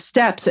take the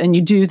steps and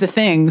you do the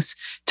things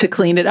to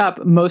clean it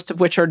up, most of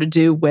which are to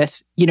do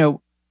with,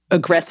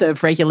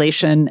 aggressive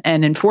regulation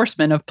and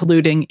enforcement of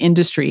polluting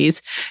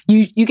industries,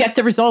 you get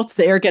the results.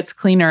 The air gets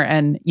cleaner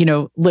and,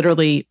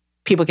 literally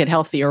people get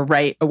healthier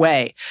right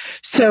away.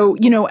 So,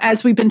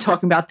 as we've been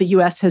talking about, the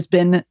U.S. has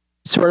been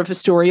sort of a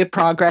story of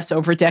progress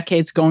over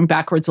decades, going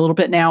backwards a little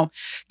bit now.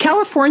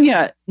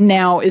 California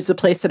now is the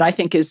place that I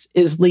think is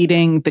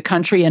leading the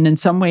country and in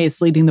some ways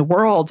leading the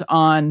world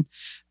on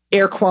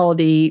air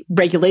quality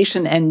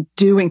regulation and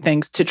doing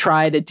things to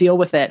try to deal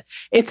with it.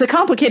 It's a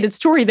complicated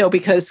story, though,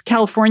 because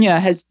California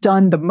has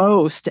done the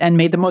most and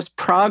made the most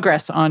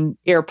progress on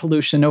air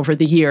pollution over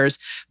the years,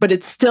 but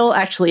it still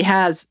actually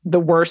has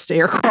the worst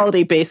air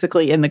quality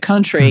basically in the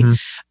country,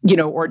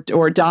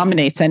 or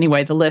dominates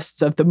anyway the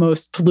lists of the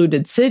most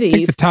polluted cities. I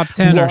think the top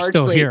 10 are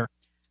still here.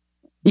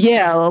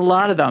 Yeah, a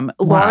lot of them.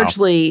 Wow.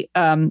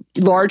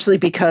 Largely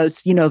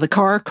because, the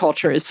car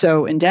culture is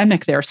so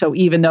endemic there. So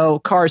even though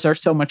cars are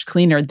so much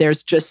cleaner,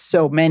 there's just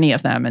so many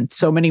of them and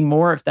so many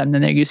more of them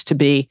than there used to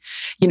be,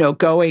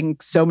 going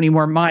so many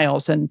more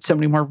miles and so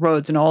many more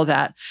roads and all of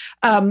that.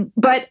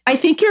 But I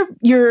think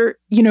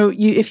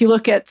if you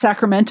look at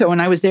Sacramento,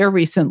 and I was there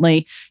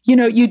recently,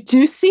 you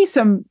do see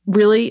some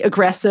really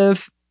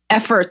aggressive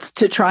efforts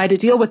to try to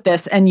deal with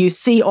this. And you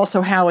see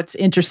also how it's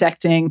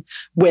intersecting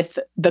with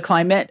the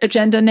climate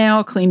agenda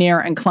now, clean air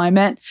and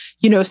climate.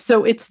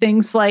 So it's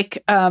things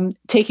like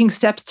taking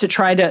steps to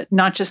try to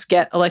not just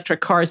get electric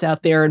cars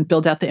out there and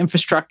build out the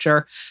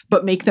infrastructure,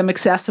 but make them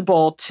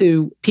accessible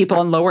to people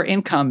on lower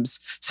incomes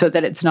so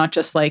that it's not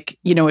just like,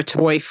 a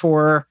toy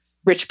for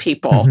rich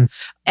people. Mm-hmm.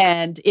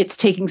 And it's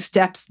taking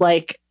steps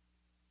like,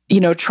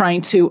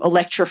 trying to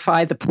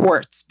electrify the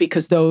ports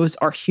because those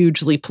are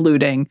hugely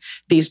polluting.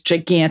 These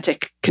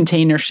gigantic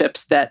container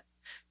ships that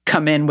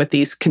come in with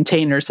these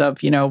containers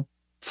of,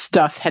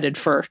 stuff headed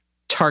for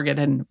Target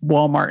and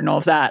Walmart and all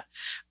of that,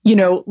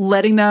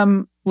 letting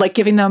them,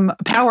 giving them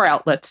power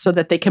outlets so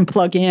that they can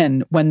plug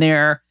in when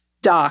they're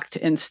docked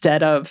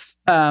instead of,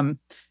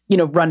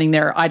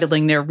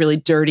 idling their really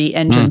dirty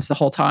engines the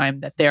whole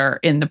time that they're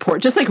in the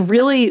port. Just like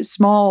really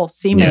small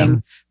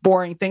seeming,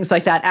 boring things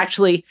like that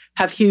actually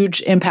have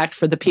huge impact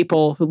for the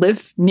people who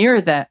live near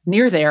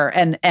there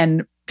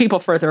and people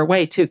further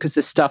away too, because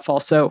this stuff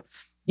also,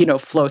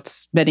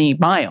 floats many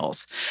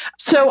miles.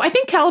 So I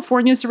think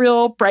California is a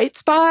real bright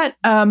spot.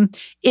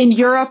 In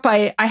Europe,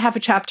 I have a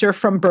chapter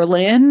from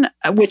Berlin,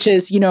 which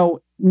is,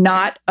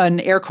 not an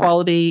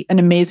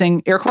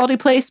amazing air quality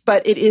place,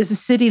 but it is a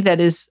city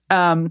that is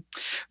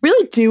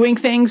really doing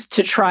things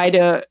to try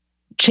to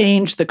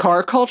change the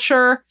car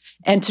culture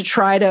and to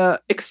try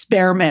to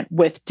experiment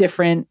with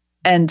different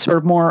and sort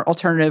of more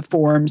alternative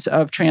forms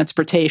of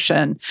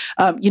transportation.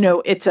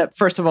 It's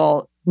first of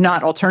all,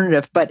 not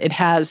alternative, but it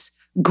has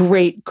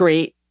great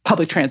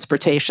public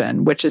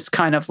transportation, which is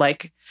kind of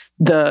like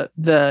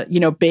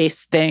the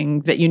base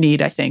thing that you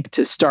need, I think,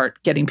 to start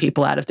getting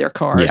people out of their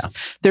cars. Yeah.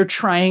 They're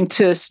trying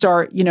to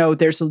start,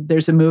 there's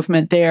a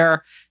movement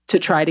there to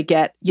try to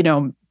get,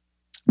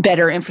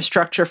 better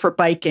infrastructure for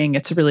biking.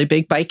 It's a really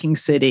big biking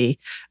city,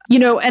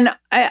 and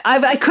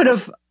I could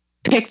have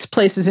picked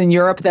places in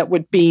Europe that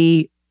would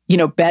be,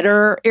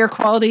 better air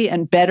quality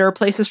and better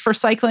places for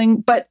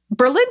cycling. But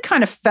Berlin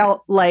kind of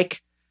felt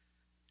like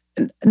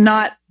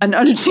not an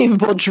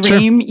unachievable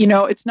dream.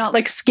 Sure. It's not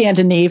like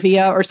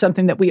Scandinavia or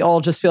something that we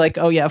all just feel like,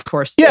 oh yeah, of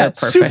course. Yeah, it's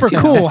super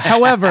cool.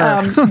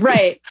 However,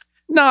 right.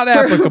 not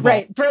applicable.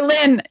 Right.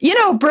 Berlin,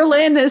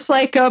 Berlin is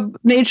like a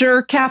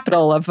major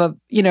capital of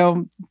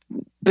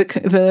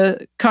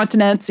the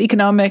continent's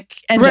economic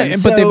engine.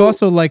 Right, but they've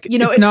also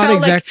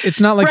it's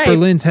not like right.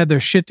 Berlin's had their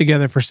shit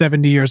together for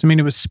 70 years. I mean,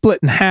 it was split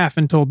in half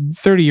until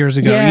 30 years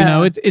ago.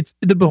 Yeah. It's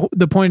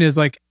the point is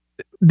like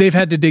they've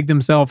had to dig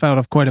themselves out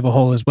of quite of a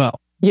hole as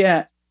well.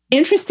 Yeah.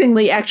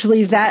 Interestingly,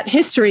 actually, that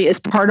history is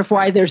part of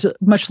why there's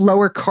much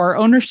lower car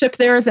ownership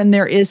there than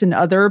there is in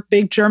other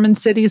big German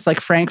cities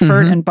like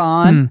Frankfurt and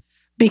Bonn,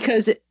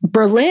 because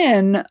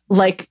Berlin,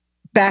 like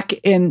back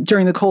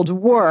during the Cold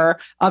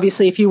War,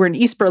 obviously, if you were in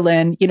East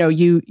Berlin, you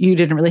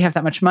didn't really have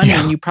that much money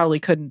and you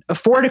probably couldn't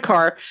afford a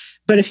car.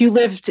 But if you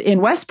lived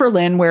in West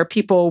Berlin, where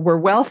people were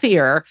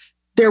wealthier,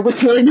 there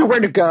was really nowhere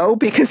to go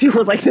because you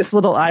were like this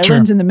little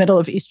island in the middle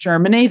of East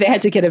Germany. They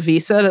had to get a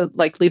visa to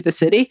like leave the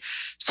city.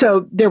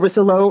 So there was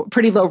a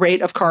pretty low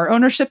rate of car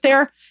ownership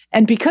there.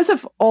 And because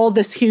of all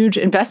this huge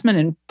investment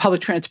in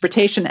public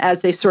transportation,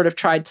 as they sort of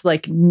tried to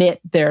like knit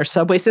their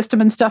subway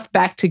system and stuff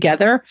back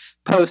together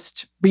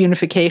post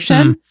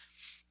reunification,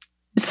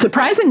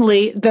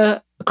 surprisingly,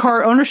 the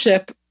car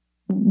ownership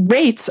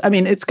rates, I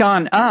mean, it's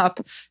gone up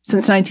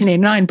since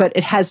 1989, but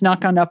it has not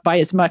gone up by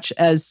as much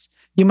as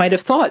you might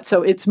have thought.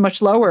 So it's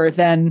much lower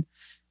than,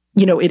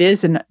 it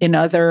is in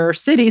other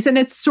cities. And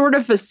it's sort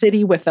of a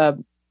city with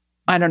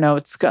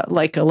it's got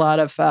like a lot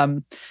of,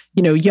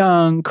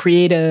 young,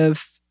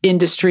 creative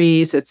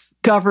industries. It's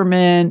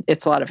government.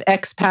 It's a lot of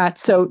expats.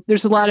 So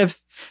there's a lot of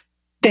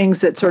things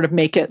that sort of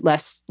make it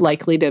less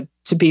likely to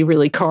be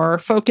really car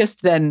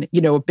focused than,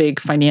 a big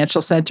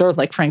financial center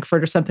like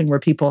Frankfurt or something where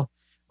people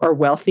are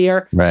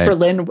wealthier. Right.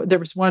 Berlin, there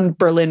was one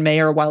Berlin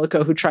mayor a while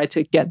ago who tried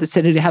to get the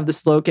city to have the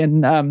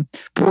slogan,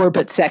 poor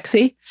but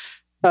sexy.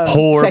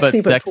 Poor but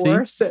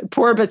sexy?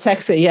 Poor but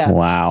sexy, yeah.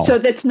 Wow. So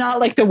that's not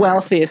like the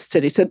wealthiest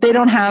city. So they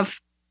don't have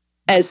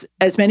as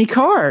many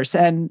cars.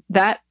 And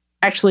that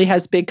actually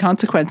has big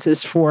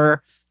consequences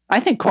for,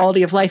 I think,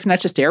 quality of life, not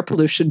just air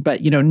pollution,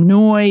 but,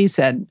 noise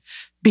and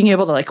being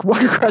able to like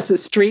walk across the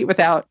street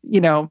without,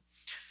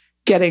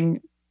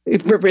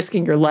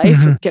 risking your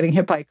life of getting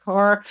hit by a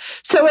car.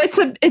 So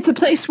it's a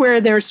place where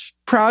there's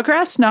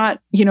progress,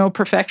 not,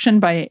 perfection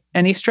by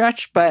any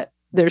stretch, but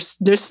there's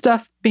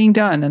stuff being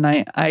done. And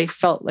I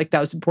felt like that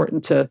was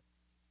important to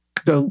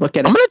go look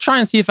at it. I'm going to try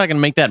and see if I can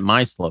make that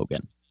my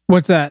slogan.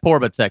 What's that? Poor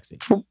but sexy.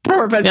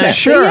 Poor but sexy.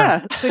 Sure.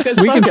 Yeah, it's a good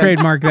we slogan. can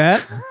trademark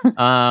that.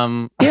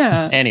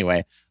 Yeah.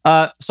 Anyway,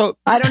 so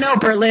I don't know.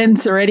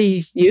 Berlin's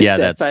already used it.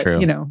 That's but, true.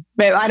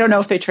 I don't know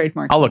if they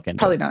trademarked I'll look into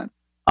Probably it.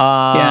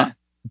 not.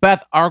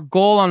 Beth, our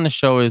goal on the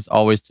show is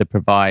always to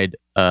provide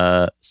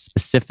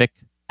specific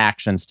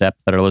action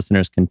steps that our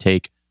listeners can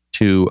take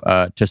to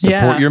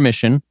support your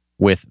mission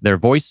with their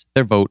voice,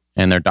 their vote,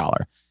 and their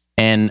dollar.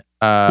 And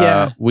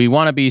we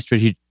want to be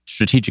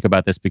strategic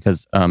about this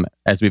because,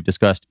 as we've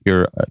discussed,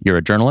 you're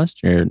a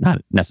journalist. You're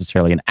not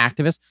necessarily an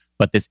activist,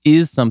 but this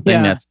is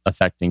something that's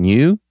affecting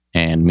you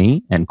and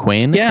me and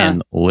Quinn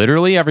and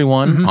literally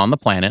everyone on the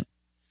planet.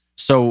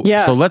 So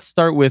let's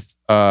start with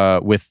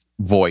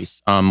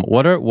voice.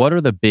 What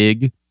are the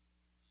big,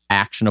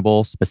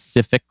 actionable,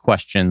 specific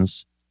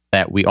questions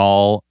that we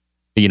all,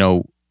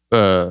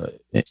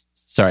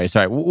 sorry.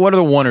 What are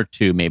the one or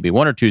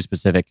two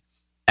specific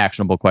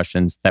actionable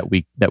questions that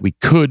we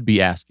could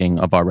be asking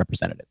of our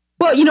representative?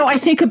 Well, I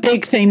think a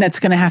big thing that's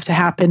going to have to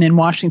happen in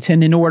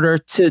Washington in order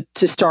to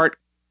start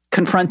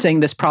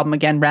confronting this problem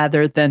again,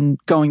 rather than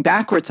going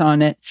backwards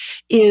on it,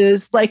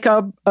 is like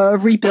a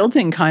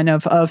rebuilding kind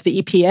of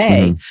the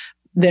EPA.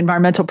 The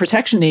Environmental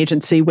Protection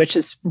Agency, which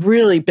has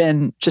really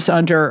been just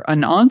under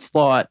an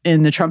onslaught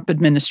in the Trump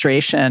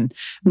administration,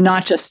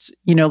 not just,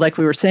 like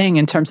we were saying,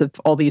 in terms of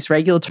all these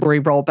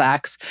regulatory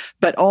rollbacks,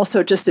 but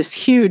also just this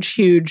huge,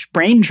 huge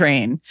brain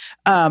drain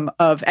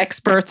of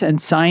experts and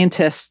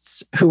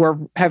scientists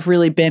who have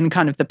really been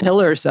kind of the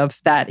pillars of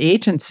that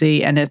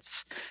agency and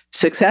its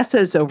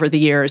successes over the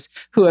years,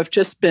 who have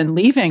just been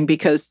leaving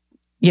because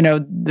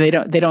they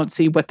don't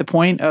see what the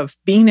point of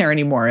being there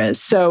anymore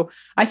is. So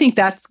I think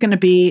that's going to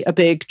be a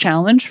big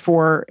challenge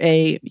for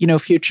a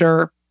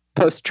future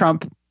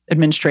post-Trump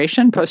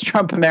administration,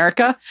 post-Trump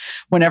America,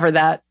 whenever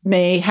that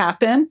may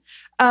happen.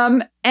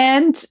 And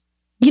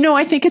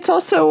I think it's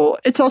also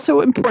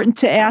important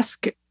to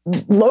ask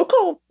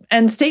local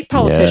and state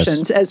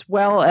politicians as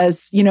well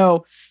as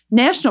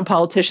national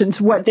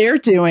politicians what they're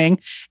doing,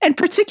 and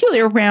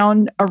particularly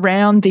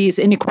around these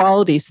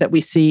inequalities that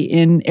we see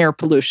in air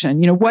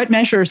pollution. What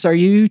measures are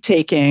you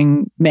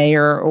taking,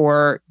 mayor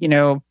or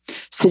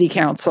city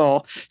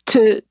council,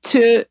 to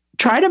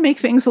try to make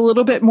things a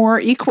little bit more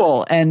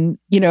equal, and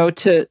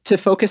to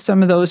focus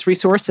some of those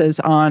resources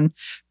on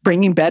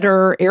bringing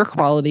better air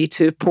quality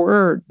to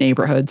poorer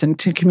neighborhoods and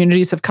to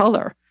communities of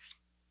color,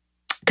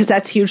 because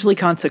that's hugely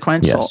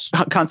consequential.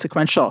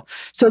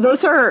 So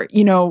those are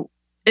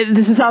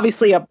this is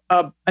obviously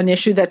an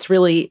issue that's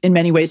really in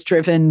many ways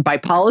driven by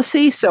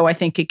policy. So I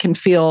think it can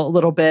feel a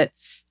little bit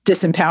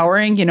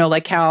disempowering,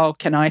 like how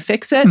can I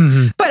fix it?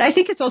 But I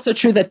think it's also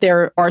true that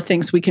there are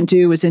things we can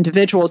do as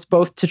individuals,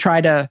 both to try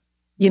to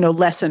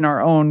lessen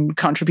our own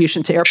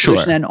contribution to air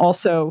pollution, and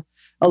also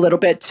a little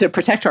bit to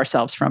protect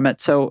ourselves from it.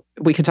 So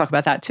we can talk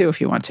about that too if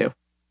you want to.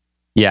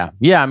 Yeah.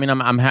 I mean,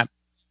 I'm happy.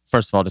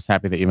 First of all, just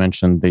happy that you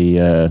mentioned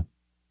the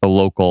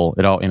local.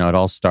 It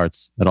all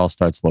starts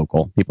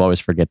local. People always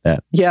forget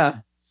that. Yeah.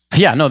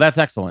 Yeah. No, that's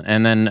excellent.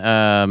 And then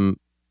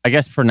I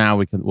guess for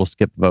now we'll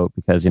skip vote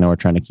because we're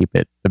trying to keep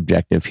it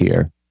objective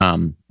here.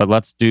 But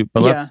let's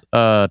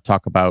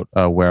talk about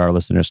where our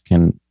listeners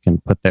can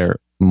put their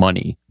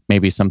money.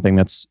 Maybe something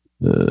that's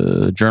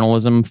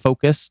journalism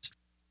focused.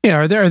 Yeah,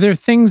 are there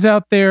things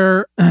out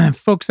there,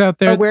 folks out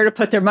there, where to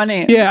put their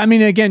money? Yeah, I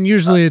mean, again,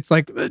 usually it's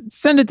like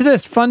send it to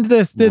this, fund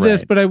this, do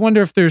this. But I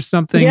wonder if there's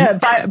something. Yeah,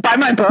 buy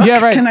my book. Yeah,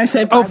 right. Can I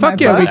say? Buy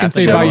fuck yeah, book? we can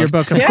say buy your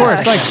book, of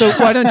course. Like, so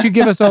why don't you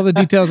give us all the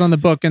details on the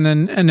book, and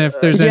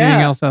if there's anything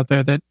else out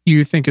there that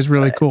you think is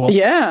really cool?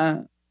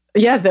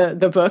 Yeah,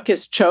 the book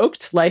is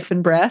Choked: Life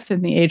and Breath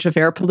in the Age of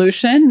Air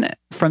Pollution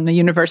from the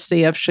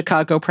University of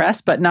Chicago Press,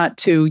 but not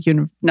too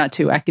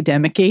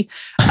academic-y.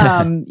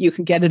 You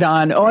can get it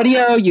on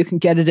audio, you can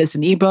get it as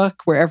an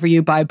ebook wherever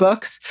you buy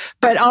books.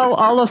 But I'll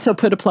also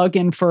put a plug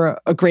in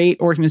for a great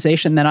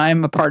organization that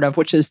I'm a part of,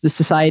 which is the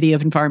Society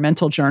of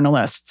Environmental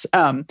Journalists.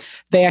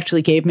 They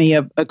actually gave me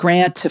a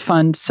grant to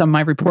fund some of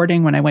my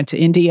reporting when I went to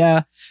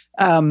India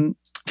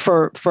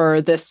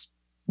for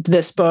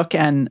this book.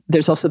 And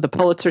there's also the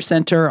Pulitzer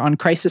Center on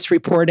Crisis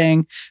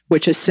Reporting,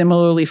 which is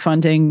similarly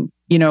funding,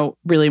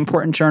 really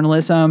important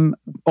journalism,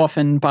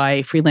 often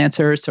by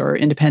freelancers or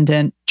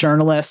independent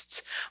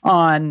journalists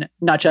on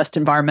not just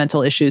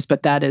environmental issues,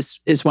 but that is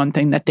one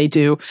thing that they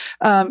do.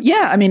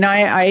 I mean,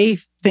 I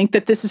think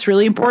that this is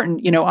really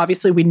important.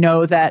 Obviously we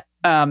know that,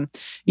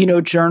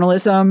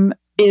 journalism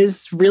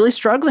is really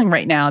struggling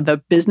right now. The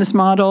business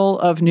model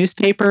of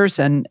newspapers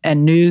and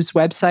news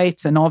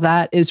websites and all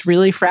that is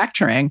really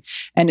fracturing.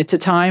 And it's a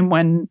time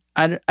when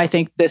I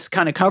think this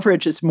kind of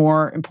coverage is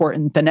more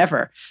important than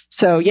ever.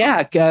 So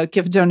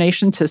give a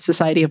donation to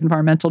Society of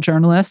Environmental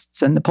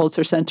Journalists and the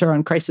Pulitzer Center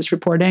on Crisis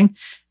Reporting,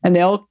 and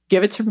they'll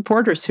give it to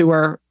reporters who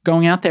are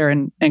going out there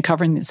and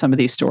covering some of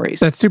these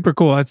stories. That's super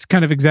cool. That's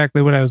kind of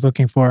exactly what I was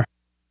looking for.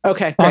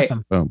 Okay, great.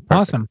 Awesome. Boom,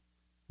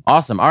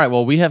 Awesome. All right.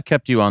 Well, we have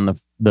kept you on the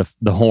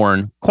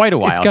horn quite a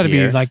while. It's got to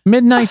be like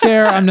midnight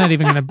there. I'm not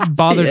even going to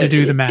bother to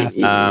do the math.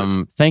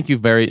 Thank you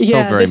very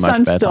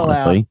much, Beth,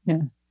 honestly.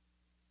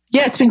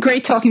 Yeah, it's been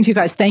great talking to you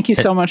guys. Thank you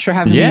so much for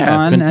having me on. Yeah,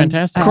 it's been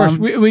fantastic. Of course,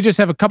 we just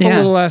have a couple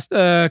little last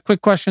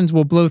quick questions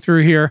we'll blow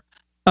through here.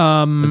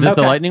 Is this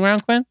the lightning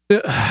round, Quinn?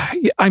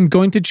 I'm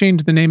going to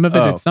change the name of it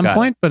at some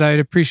point, but I'd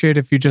appreciate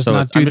if you just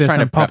not do this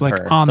in public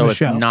on the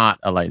show. So it's not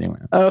a lightning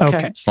round.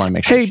 Okay. Just want to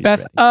make sure. Hey,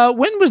 Beth,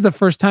 when was the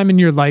first time in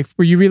your life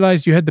where you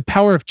realized you had the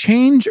power of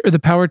change or the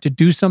power to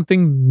do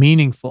something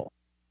meaningful?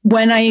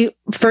 When I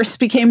first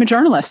became a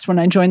journalist, when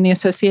I joined the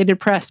Associated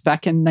Press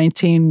back in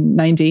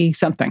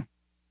 1990-something.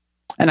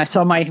 And I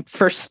saw my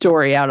first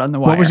story out on the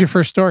wire. What was your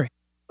first story?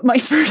 My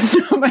first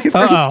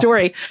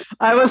story.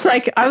 I was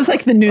like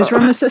the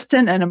newsroom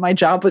assistant, and my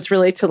job was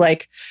really to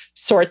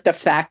sort the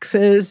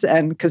faxes,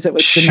 and because it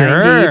was the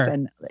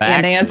 90s,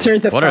 and answer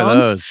the phones. Are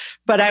those?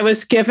 But I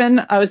was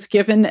given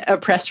a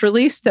press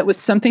release that was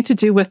something to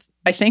do with,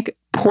 I think,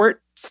 port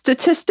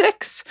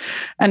statistics,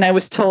 and I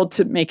was told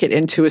to make it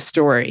into a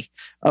story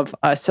of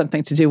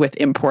something to do with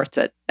imports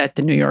at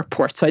the New York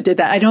port. So I did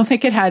that. I don't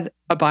think it had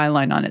a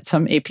byline on it.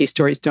 Some AP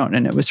stories don't,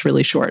 and it was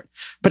really short.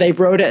 But I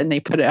wrote it, and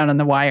they put it out on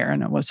the wire,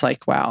 and it was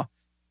like, wow,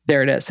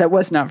 there it is. That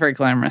was not very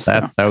glamorous.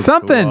 That's so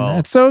something. Cool.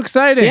 That's so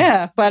exciting.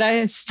 Yeah, but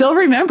I still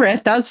remember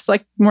it. That was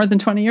more than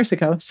 20 years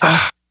ago. So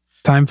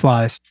time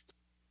flies.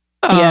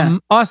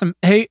 Awesome.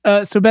 Hey,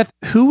 so Beth,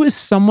 who is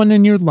someone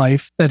in your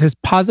life that has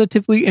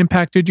positively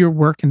impacted your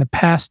work in the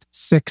past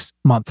 6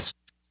 months?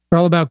 We're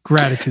all about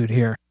gratitude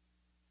here.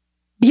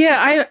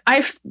 Yeah,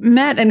 I've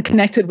met and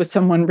connected with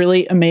someone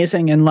really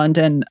amazing in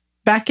London.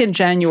 Back in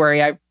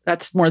January,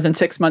 that's more than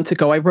 6 months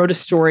ago, I wrote a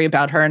story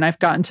about her, and I've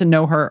gotten to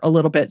know her a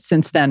little bit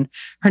since then.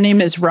 Her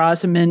name is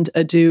Rosamund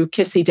Adu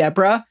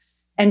Kissy-Deborah,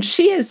 and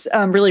she is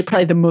really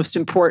probably the most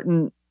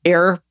important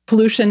air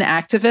pollution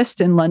activist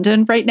in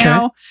London right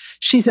now. Okay.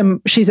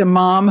 She's a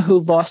mom who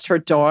lost her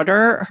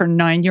daughter. Her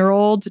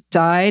 9-year-old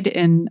died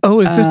in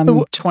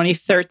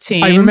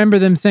 2013. I remember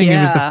them saying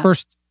it was the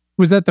first.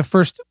 Was that the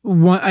first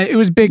one? It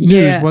was big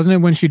news, wasn't it,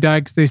 when she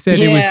died? Because they said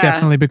it was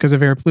definitely because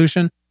of air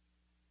pollution.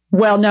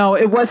 Well, no,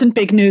 it wasn't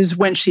big news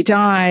when she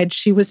died.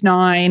 She was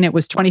 9. It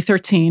was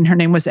 2013. Her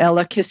name was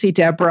Ella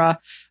Kissy-Deborah,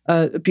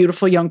 a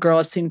beautiful young girl.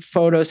 I've seen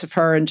photos of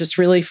her and just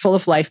really full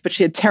of life. But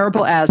she had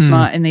terrible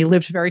asthma, and they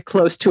lived very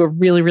close to a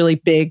really, really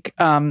big,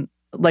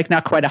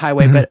 not quite a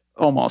highway, but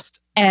almost.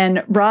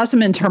 And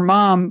Rosamund, her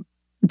mom,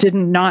 did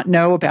not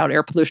know about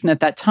air pollution at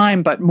that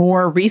time. But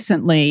more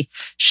recently,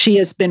 she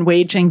has been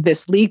waging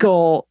this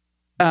legal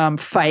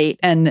fight,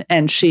 and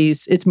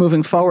it's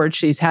moving forward.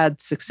 She's had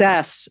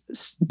success,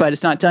 but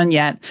it's not done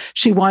yet.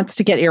 She wants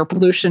to get air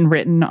pollution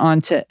written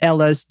onto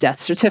Ella's death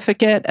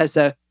certificate as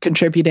a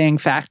contributing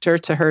factor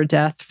to her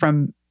death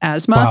from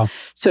asthma. Wow.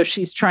 So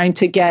she's trying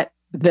to get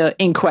the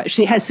inquest.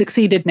 She has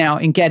succeeded now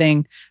in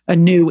getting a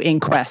new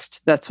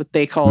inquest. That's what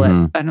they call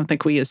it. I don't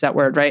think we use that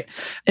word, right?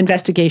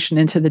 Investigation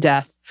into the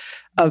death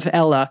of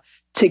Ella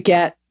to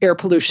get air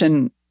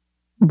pollution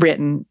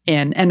written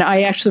in. And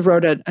I actually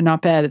wrote an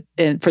op-ed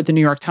for the New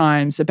York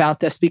Times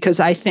about this because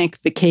I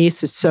think the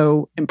case is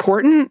so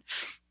important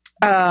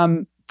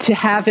to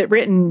have it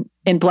written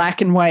in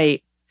black and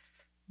white.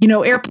 You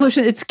know, air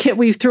pollution,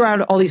 we threw out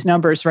all these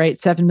numbers, right?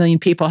 7 million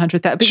people,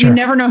 100,000, but you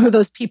never know who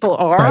those people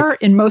are. Right.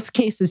 In most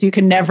cases, you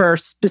can never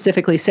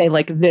specifically say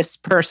like this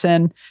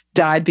person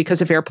died because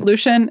of air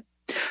pollution,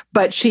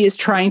 but she is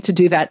trying to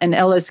do that. And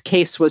Ella's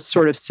case was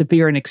sort of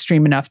severe and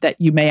extreme enough that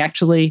you may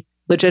actually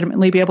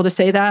legitimately be able to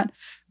say that.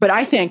 But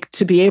I think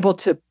to be able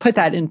to put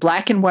that in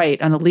black and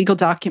white on a legal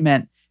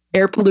document,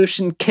 air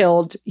pollution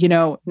killed, you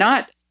know,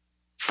 not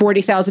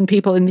 40,000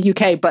 people in the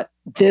UK, but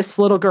this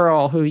little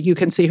girl who you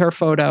can see her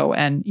photo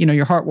and, you know,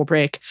 your heart will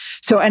break.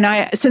 So,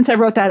 since I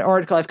wrote that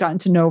article, I've gotten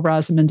to know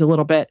Rosamund a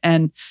little bit,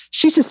 and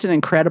she's just an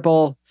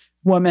incredible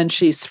woman.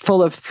 She's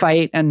full of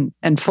fight and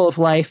full of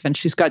life. And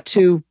she's got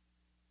 2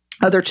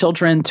 other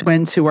children,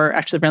 twins, who are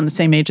actually around the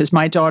same age as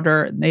my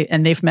daughter,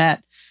 and they've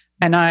met.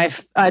 And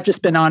I've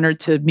just been honored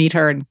to meet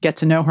her and get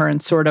to know her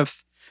and sort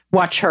of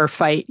watch her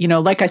fight. You know,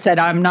 like I said,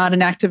 I'm not an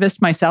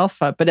activist myself,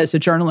 but as a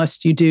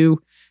journalist, you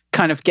do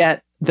kind of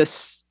get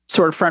this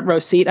sort of front row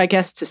seat, I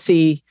guess, to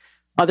see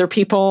other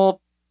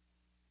people,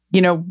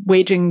 you know,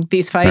 waging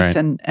these fights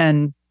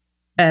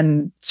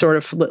and sort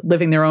of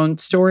living their own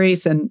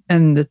stories.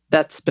 And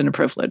that's been a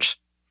privilege.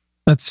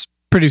 That's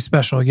pretty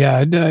special. Yeah.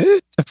 I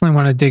definitely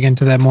want to dig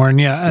into that more.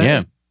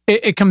 And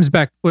it comes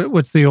back.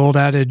 What's the old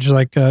adage?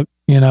 Like, you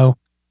know,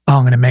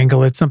 I'm going to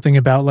mangle it. Something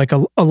about like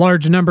a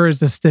large number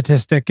is a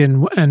statistic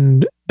and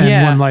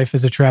one life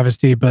is a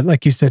travesty. But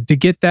like you said, to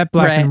get that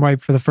black and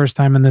white for the first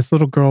time, and this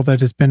little girl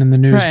that has been in the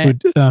news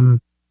would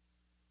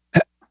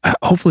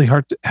hopefully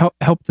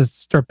help to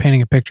start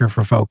painting a picture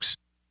for folks.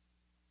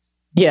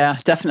 Yeah,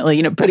 definitely.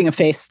 You know, putting a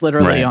face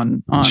literally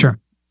on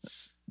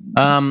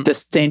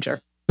this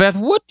danger. Beth,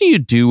 what do you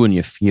do when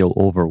you feel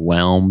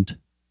overwhelmed?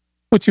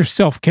 What's your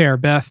self-care,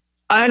 Beth?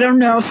 I don't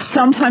know.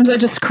 Sometimes I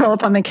just curl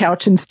up on the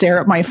couch and stare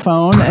at my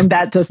phone, and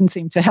that doesn't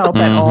seem to help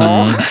at all.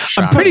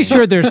 I'm pretty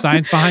sure there's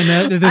science behind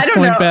that at this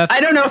point, Beth. I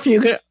don't know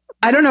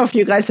if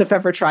you guys have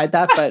ever tried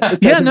that,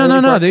 but it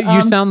no.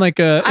 You sound like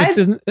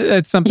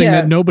it's something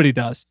that nobody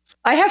does.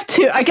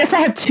 I guess I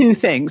have 2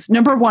 things.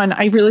 Number one,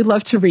 I really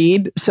love to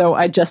read, so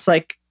I just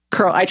like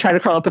I try to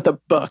curl up with a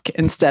book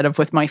instead of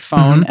with my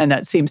phone, and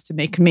that seems to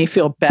make me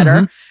feel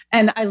better.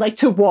 And I like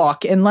to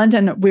walk. In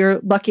London, we're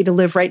lucky to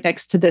live right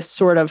next to this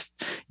sort of,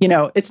 you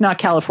know, it's not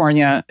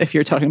California if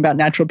you're talking about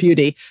natural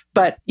beauty,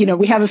 but, you know,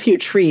 we have a few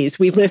trees.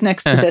 We live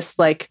next to this,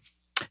 like,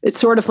 it's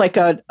sort of like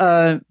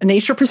a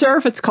nature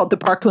preserve. It's called the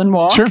Parkland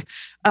Walk. Sure.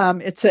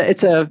 It's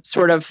a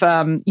sort of,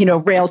 you know,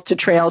 rails to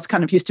trails,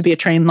 kind of used to be a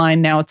train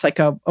line. Now it's like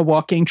a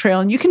walking trail.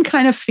 And you can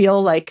kind of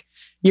feel like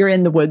you're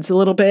in the woods a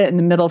little bit in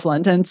the middle of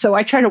London. So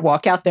I try to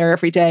walk out there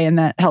every day, and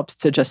that helps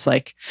to just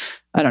like,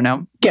 I don't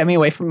know, get me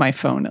away from my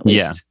phone, at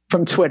least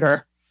from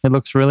Twitter. It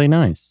looks really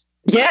nice.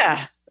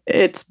 Yeah,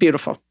 it's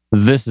beautiful.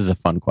 This is a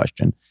fun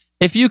question.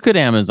 If you could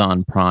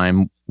Amazon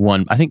Prime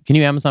can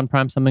you Amazon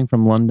Prime something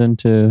from London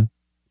to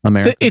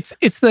America? It's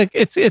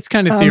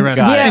kind of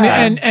theoretical.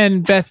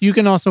 And Beth, you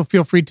can also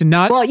feel free to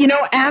not. Well, you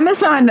know,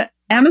 Amazon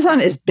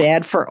is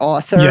bad for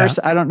authors.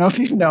 I don't know if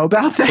you know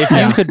about that. If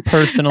you could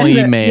personally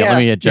mail, let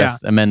me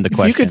just amend the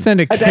question. If you could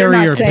send a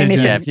carrier pigeon.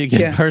 If you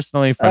could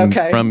personally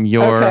from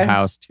your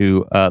house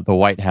to the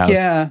White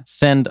House,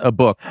 send a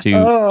book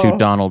to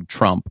Donald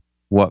Trump,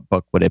 what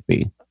book would it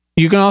be?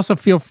 You can also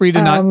feel free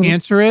to not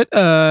answer it,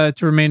 to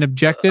remain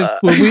objective.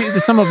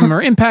 Some of them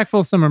are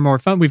impactful, some are more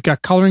fun. We've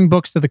got coloring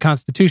books to the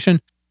Constitution.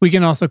 We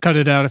can also cut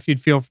it out if you'd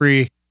feel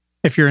free,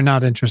 if you're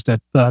not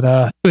interested.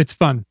 But it's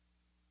fun.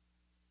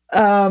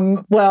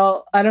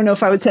 Well, I don't know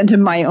if I would send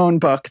him my own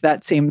book.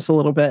 That seems a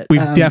little bit.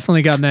 We've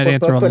definitely gotten that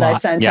answer a lot. I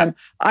send him?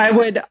 I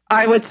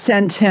would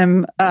send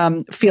him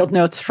Field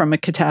Notes from a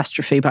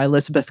Catastrophe by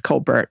Elizabeth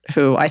Colbert,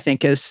 who I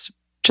think is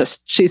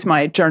she's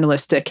my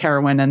journalistic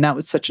heroine, and that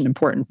was such an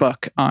important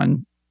book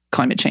on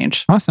climate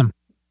change. Awesome.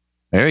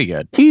 Very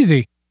good.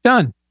 Easy.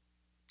 Done.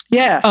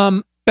 Yeah.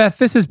 Beth,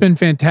 this has been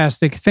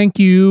fantastic. Thank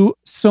you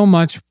so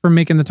much for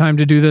making the time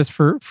to do this,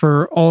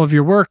 for all of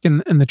your work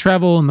and the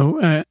travel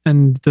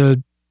and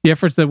the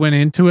efforts that went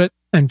into it,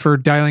 and for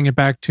dialing it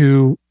back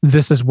to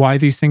this is why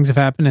these things have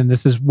happened and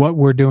this is what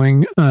we're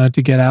doing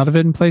to get out of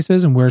it in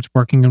places and where it's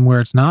working and where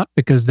it's not,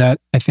 because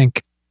that, I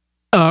think,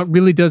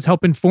 really does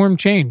help inform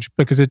change,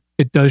 because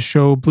it does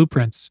show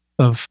blueprints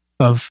of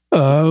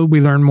we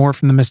learn more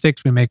from the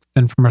mistakes we make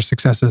than from our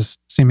successes,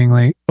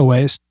 seemingly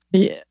always.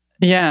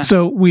 Yeah.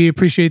 So we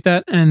appreciate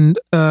that, and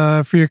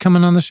for your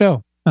coming on the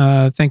show.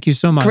 Thank you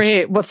so much.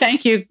 Great. Well,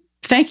 thank you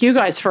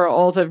guys for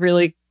all the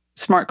really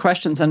smart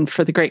questions and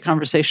for the great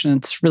conversation.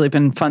 It's really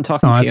been fun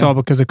talking to you. It's all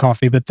because of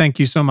coffee, but thank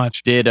you so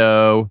much.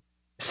 Ditto.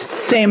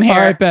 Same here.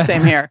 All right, Beth.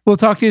 Same here. We'll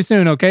talk to you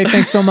soon, okay?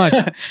 Thanks so much.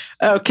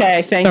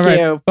 Okay, thank all right.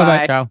 you. Bye-bye.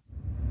 Bye. Ciao.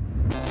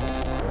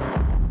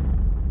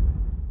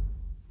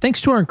 Thanks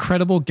to our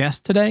incredible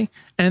guest today,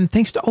 and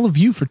thanks to all of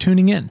you for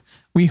tuning in.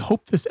 We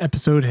hope this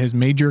episode has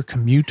made your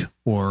commute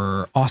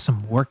or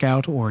awesome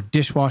workout or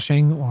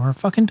dishwashing or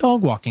fucking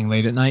dog walking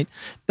late at night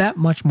that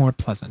much more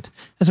pleasant.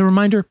 As a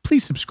reminder,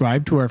 please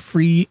subscribe to our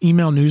free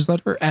email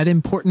newsletter at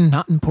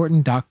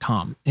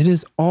importantnotimportant.com. It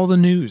is all the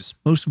news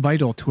most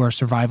vital to our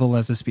survival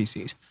as a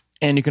species.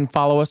 And you can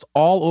follow us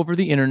all over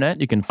the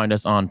internet. You can find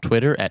us on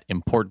Twitter at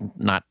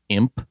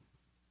importantnotimp.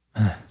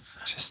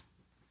 Just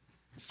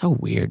so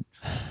weird.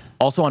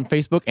 Also on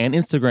Facebook and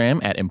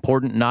Instagram at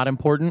Important Not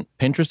Important.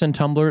 Pinterest and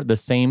Tumblr, the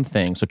same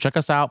thing. So check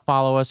us out,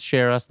 follow us,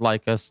 share us,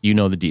 like us. You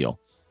know the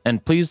deal.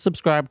 And please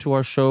subscribe to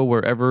our show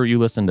wherever you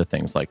listen to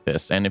things like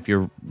this. And if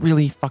you're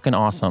really fucking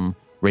awesome,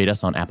 rate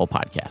us on Apple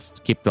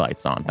Podcasts. Keep the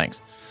lights on.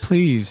 Thanks.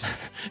 Please.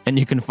 And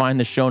you can find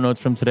the show notes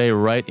from today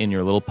right in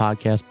your little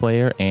podcast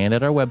player and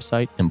at our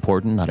website,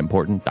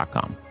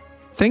 importantnotimportant.com.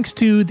 Thanks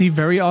to the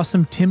very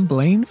awesome Tim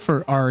Blaine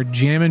for our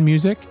jam and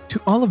music,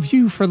 to all of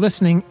you for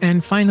listening,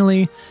 and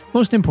finally,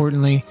 most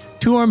importantly,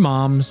 to our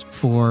moms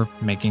for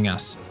making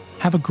us.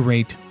 Have a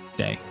great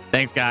day.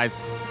 Thanks, guys.